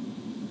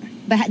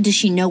 But does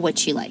she know what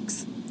she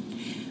likes?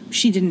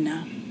 She didn't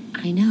know.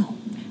 I know.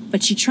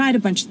 But she tried a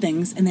bunch of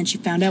things, and then she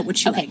found out what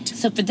she liked.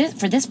 So for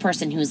this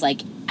person who's like,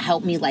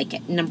 help me like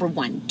it, number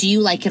one, do you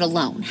like it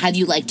alone? Have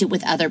you liked it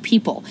with other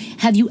people?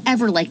 Have you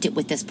ever liked it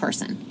with this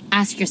person?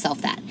 Ask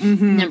yourself that.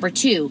 Number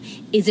two,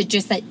 is it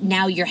just that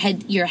now your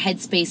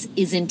headspace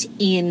isn't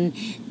in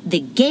the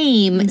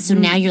game, so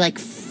now you're like,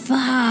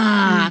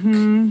 fuck.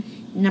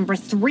 Number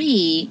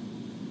three,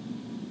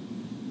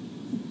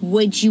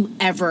 would you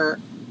ever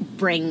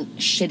bring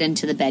shit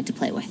into the bed to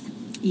play with?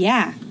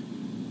 Yeah.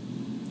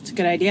 It's a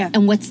good idea.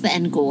 And what's the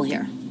end goal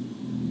here?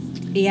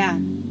 Yeah.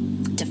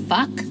 To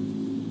fuck?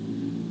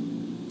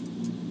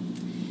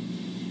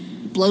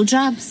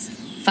 Blowjobs?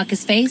 Fuck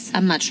his face?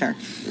 I'm not sure.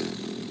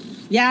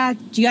 Yeah,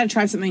 you gotta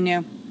try something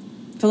new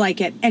to like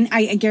it. And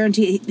I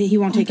guarantee he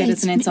won't take it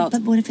as an insult.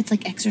 But what if it's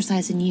like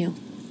exercising you?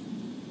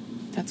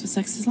 That's what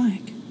sex is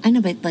like. I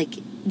know, but I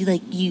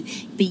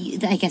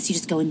guess you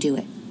just go and do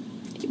it.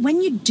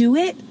 When you do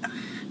it,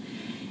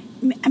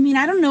 I mean,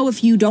 I don't know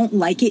if you don't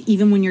like it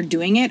even when you're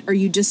doing it, or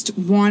you just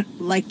want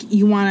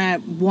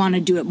to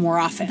do it more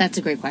often. That's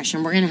a great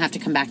question. We're going to have to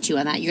come back to you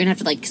on that. You're going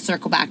to have to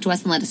circle back to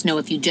us and let us know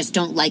if you just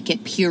don't like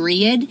it,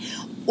 period,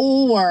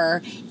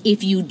 or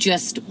if you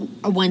just,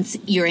 once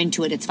you're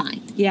into it, it's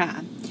fine. Yeah.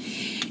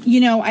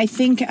 I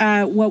think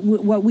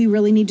what we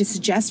really need to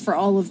suggest for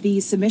all of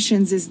these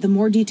submissions is the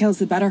more details,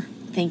 the better.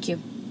 Thank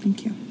you.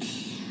 Thank you.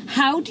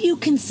 How do you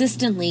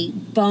consistently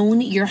bone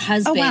your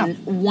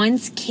husband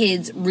once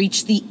kids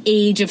reach the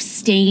age of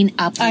staying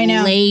up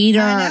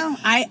later?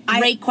 I know.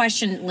 Great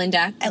question,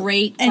 Linda.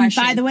 Great question. And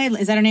by the way,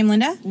 is that her name,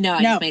 Linda? No,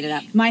 I just made it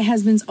up. My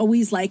husband's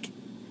always like,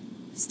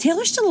 is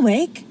Taylor still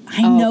awake?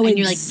 I know and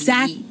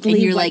exactly.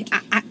 And you're like,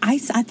 I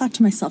thought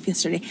to myself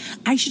yesterday,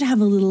 I should have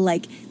a little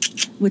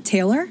with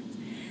Taylor.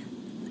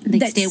 They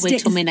stay awake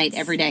till midnight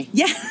every day.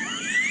 Yeah.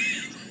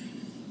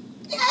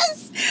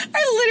 Yes.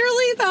 I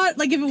literally thought,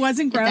 like, if it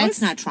wasn't gross. If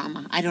that's not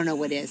trauma. I don't know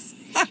what is.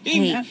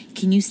 Hey,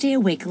 can you stay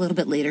awake a little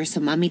bit later so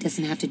mommy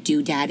doesn't have to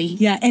do daddy?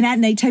 Yeah, and at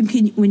nighttime,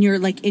 when you're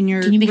like in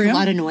your Can you make room, a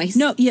lot of noise?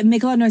 No, yeah,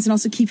 make a lot of noise and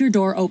also keep your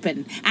door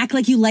open. Act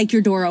like you like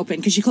your door open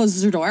because she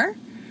closes her door.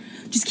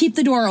 Just keep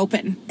the door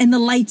open and the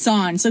lights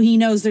on so he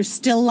knows there's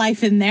still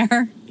life in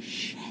there.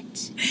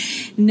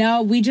 Shit.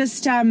 No, we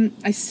just,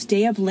 I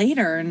stay up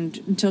later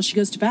until she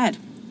goes to bed.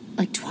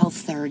 Like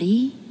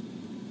 12:30?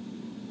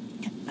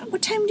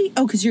 What time do you...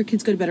 Oh, because your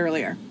kids go to bed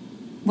earlier.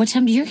 What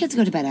time do your kids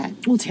go to bed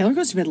at? Well, Taylor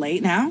goes to bed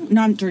late now.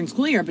 Not during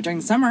school year, but during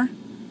the summer.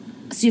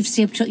 So you have to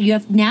stay up till... You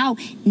have now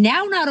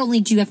not only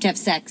do you have to have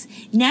sex,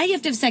 now you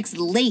have to have sex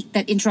late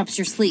that interrupts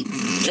your sleep.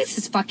 This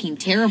is fucking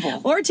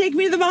terrible. Or take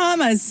me to the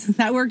Bahamas.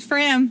 That worked for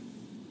him.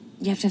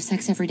 You have to have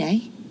sex every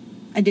day?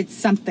 I did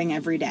something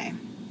every day.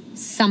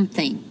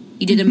 Something.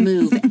 You did a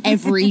move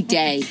every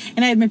day.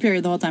 And I had my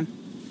period the whole time.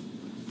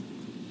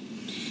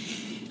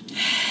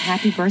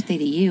 Happy birthday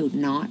to you,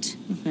 not.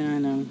 Yeah, I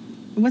know.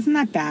 It wasn't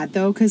that bad,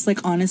 though, because, like,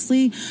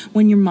 honestly,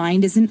 when your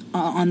mind isn't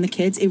on the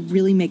kids, it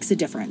really makes a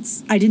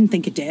difference. I didn't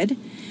think it did.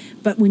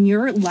 But when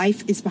your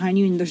life is behind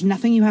you and there's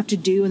nothing you have to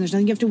do and there's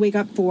nothing you have to wake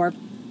up for,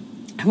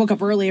 I woke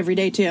up early every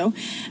day, too,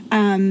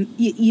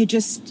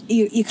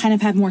 you kind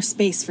of have more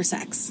space for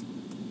sex.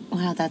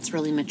 Wow, that's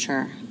really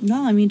mature.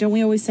 No, I mean, don't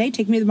we always say,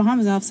 take me to the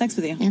Bahamas, I'll have sex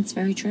with you? That's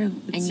very true.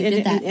 And you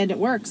did that. And it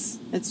works.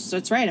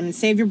 It's right. I mean,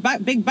 save your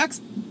big bucks,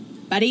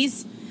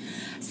 buddies.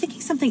 I was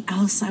thinking something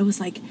else. I was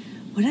like,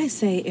 what did I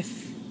say?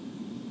 If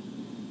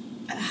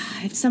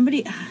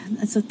somebody...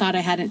 that's a thought I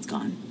had and it's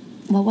gone.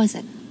 What was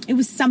it? It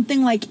was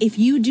something like, if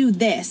you do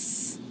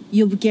this,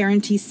 you'll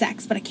guarantee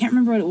sex. But I can't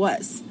remember what it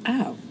was.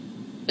 Oh.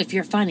 If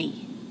you're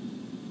funny.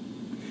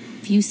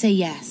 If you say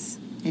yes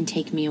and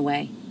take me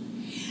away.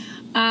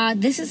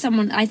 This is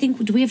someone... I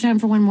think... Do we have time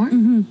for one more?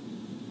 Mm-hmm.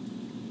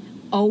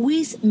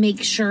 Always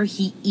make sure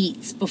he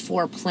eats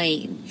before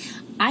playing.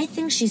 I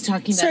think she's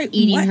talking about Sorry,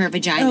 eating what? her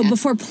vagina. Oh,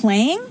 before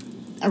playing?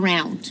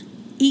 Around.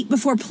 Eat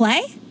before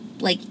play?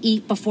 Like,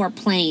 eat before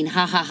playing.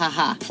 Ha, ha, ha,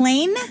 ha.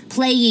 Plain?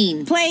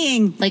 Playing.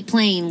 Playing. Like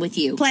playing with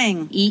you.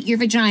 Playing. Eat your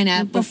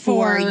vagina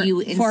before you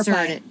insert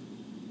foreplay. it.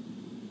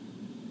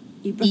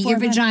 Eat your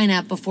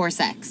vagina before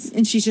sex.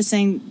 And she's just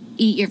saying...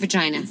 Eat your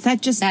vagina.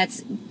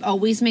 That's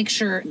always make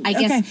sure...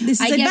 Okay,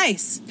 this is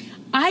advice.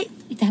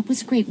 That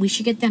was great. We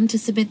should get them to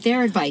submit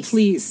their advice.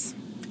 Please.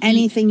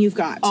 Anything you've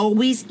got.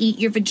 Always eat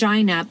your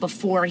vagina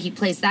before he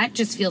plays. That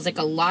just feels like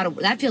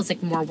that feels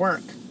like more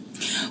work.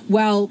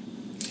 Well,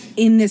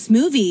 in this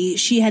movie,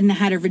 she hadn't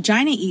had her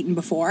vagina eaten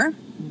before.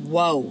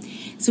 Whoa.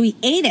 So he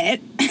ate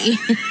it. Why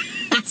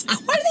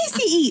do they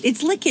say eat?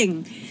 It's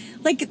licking.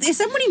 Like, is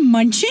somebody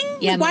munching?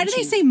 Yeah, Why munching.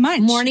 do they say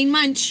munch? Morning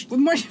munch.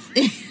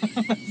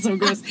 That's so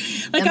gross.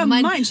 Like a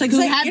munch. Like, who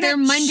had their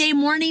Monday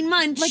morning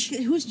munch. Like,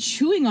 who's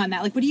chewing on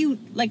that? Like, what do you,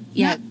 like...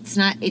 Yeah, it's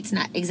not,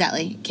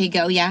 exactly. Okay,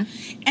 go, yeah.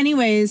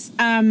 Anyways,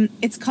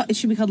 it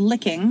should be called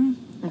licking.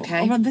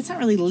 Okay. Well, that's not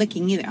really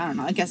licking either. I don't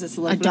know. I guess it's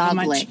a little bit of a dog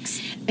munch.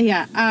 licks.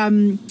 Yeah.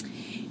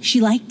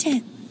 She liked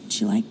it.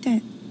 She liked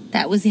it.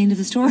 That was the end of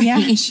the story. Yeah,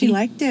 she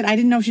liked it. I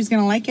didn't know if she was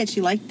going to like it. She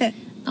liked it.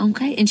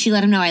 Okay, and she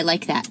let him know I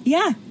like that.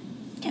 Yeah.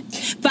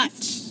 But,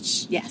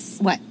 yes.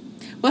 What?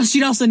 Well,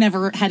 she'd also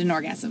never had an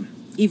orgasm,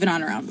 even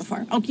on her own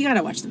before. Oh, you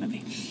gotta watch the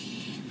movie.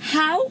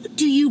 How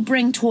do you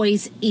bring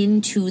toys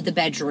into the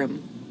bedroom?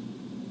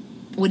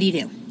 What do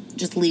you do?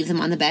 Just leave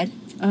them on the bed?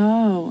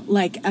 Oh,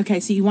 like, okay,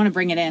 so you want to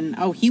bring it in.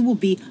 Oh, he will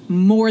be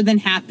more than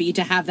happy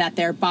to have that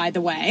there, by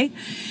the way,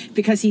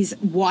 because he's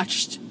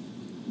watched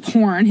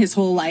porn his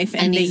whole life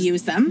and they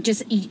use them.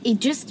 Just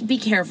be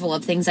careful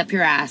of things up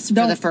your ass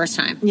for the first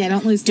time. Yeah,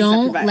 don't lose things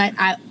up your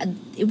butt.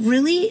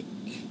 Really...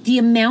 The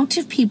amount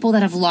of people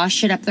that have lost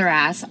shit up their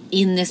ass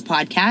in this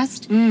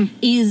podcast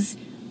is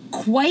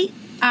quite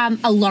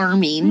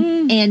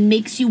alarming and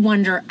makes you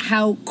wonder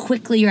how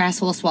quickly your ass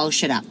will swallow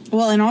shit up.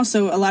 Well, and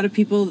also a lot of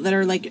people that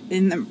are like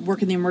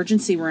work in the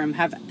emergency room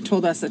have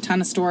told us a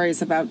ton of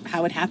stories about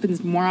how it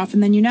happens more often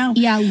than you know.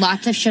 Yeah,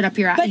 lots of shit up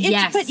your ass.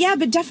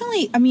 But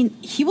definitely, I mean,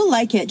 he will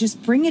like it.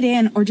 Just bring it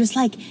in, or just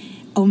like...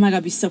 Oh my God,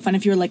 it'd be so fun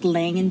if you were like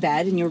laying in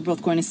bed and you were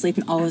both going to sleep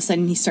and all of a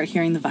sudden you start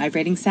hearing the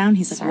vibrating sound.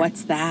 He's like,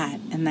 what's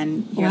that? And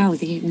then... Wow,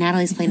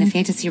 Natalie's playing a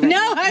fantasy right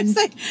now. No,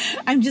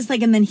 I'm just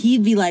like, and then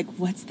he'd be like,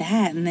 what's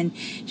that? And then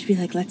she'd be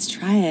like, let's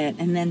try it.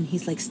 And then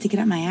he's like, stick it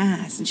up my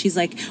ass. And she's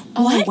like, what?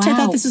 Oh, wow. I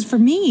thought this was for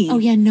me. Oh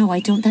yeah, no,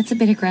 I don't. That's a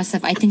bit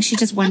aggressive. I think she's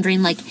just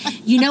wondering like,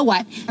 you know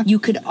what? You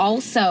could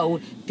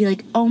also be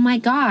like, oh my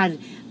God.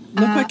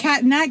 Look what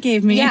Cat and Nat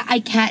gave me. Yeah,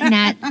 Cat and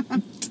Nat.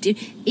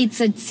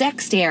 It's a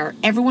sex dare.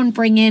 Everyone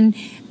bring in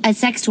a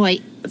sex toy.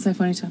 It's so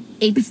funny too.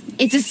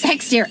 It's a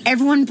sex dare.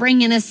 Everyone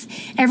bring in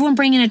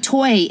a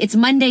toy. It's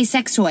Monday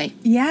sex toy.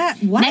 Yeah.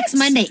 What? Next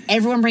Monday,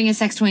 everyone bring a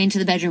sex toy into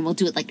the bedroom. We'll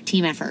do it like a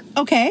team effort.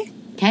 Okay.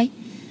 Okay.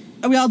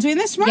 Are we all doing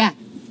this tomorrow? Yeah.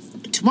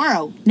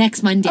 Tomorrow,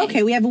 next Monday.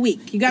 Okay, we have a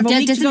week. You got a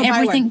week to go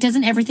buy one.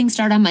 Doesn't everything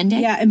start on Monday?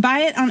 Yeah, and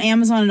buy it on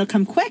Amazon. It'll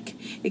come quick.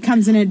 It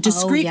comes in a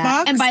discreet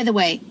box. And by the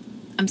way,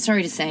 I'm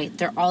sorry to say,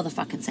 they're all the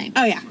fucking same.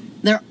 Oh, yeah.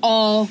 They're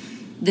all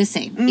the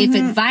same. If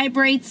it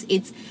vibrates,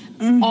 it's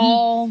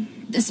all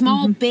the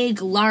small,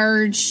 big,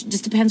 large,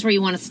 just depends where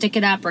you want to stick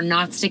it up or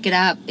not stick it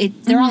up.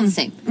 They're all the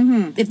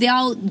same. If they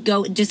all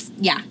go,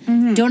 just,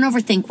 don't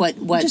overthink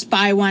what. Just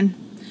buy one.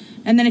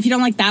 And then if you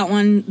don't like that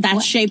one,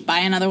 that shape, buy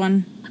another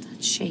one.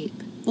 What shape?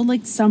 Well,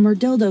 like some are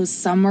dildos,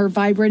 some are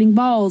vibrating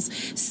balls.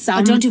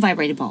 Some don't do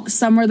vibrating balls.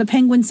 Some are the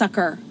penguin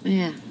sucker.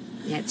 Yeah.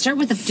 Start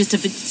with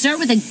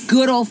a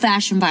good old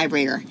fashioned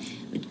vibrator.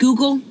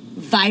 Google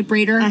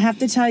vibrator. I have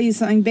to tell you,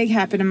 something big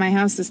happened in my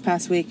house this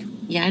past week.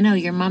 Yeah, I know.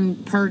 Your mom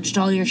purged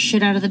all your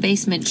shit out of the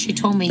basement. She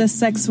told me. The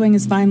sex swing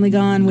is finally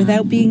gone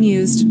without being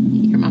used.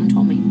 Your mom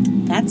told me.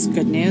 That's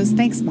good news.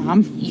 Thanks,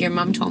 Mom. Your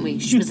mom told me.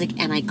 She was like,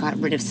 and I got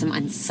rid of some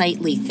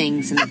unsightly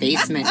things in the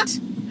basement.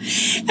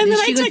 And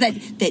then she goes,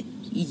 that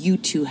you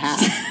two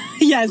have.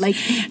 Yes. Like,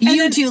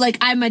 two, like,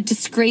 I'm a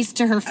disgrace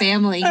to her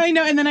family. I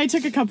know. And then I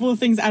took a couple of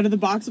things out of the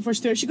box before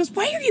she threw it. She goes,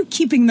 why are you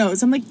keeping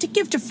those? I'm like, to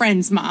give to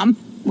friends, Mom.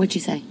 What'd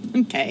you say?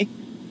 Okay.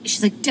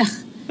 She's like,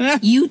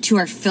 you two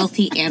are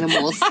filthy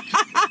animals.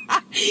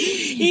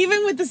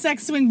 Even with the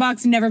sex swing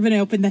box never been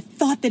opened, the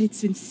thought that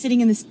it's been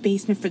sitting in this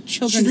basement for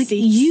children to see.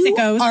 You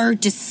sickos. are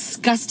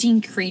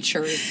disgusting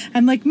creatures.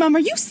 I'm like, Mom, are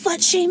you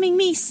slut-shaming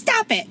me?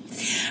 Stop it.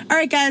 All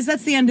right, guys,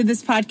 that's the end of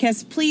this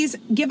podcast. Please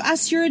give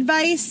us your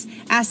advice.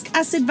 Ask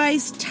us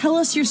advice. Tell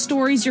us your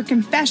stories, your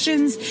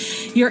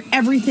confessions, your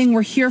everything.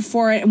 We're here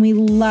for it, and we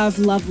love,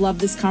 love, love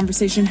this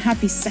conversation.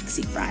 Happy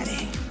Sexy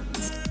Friday.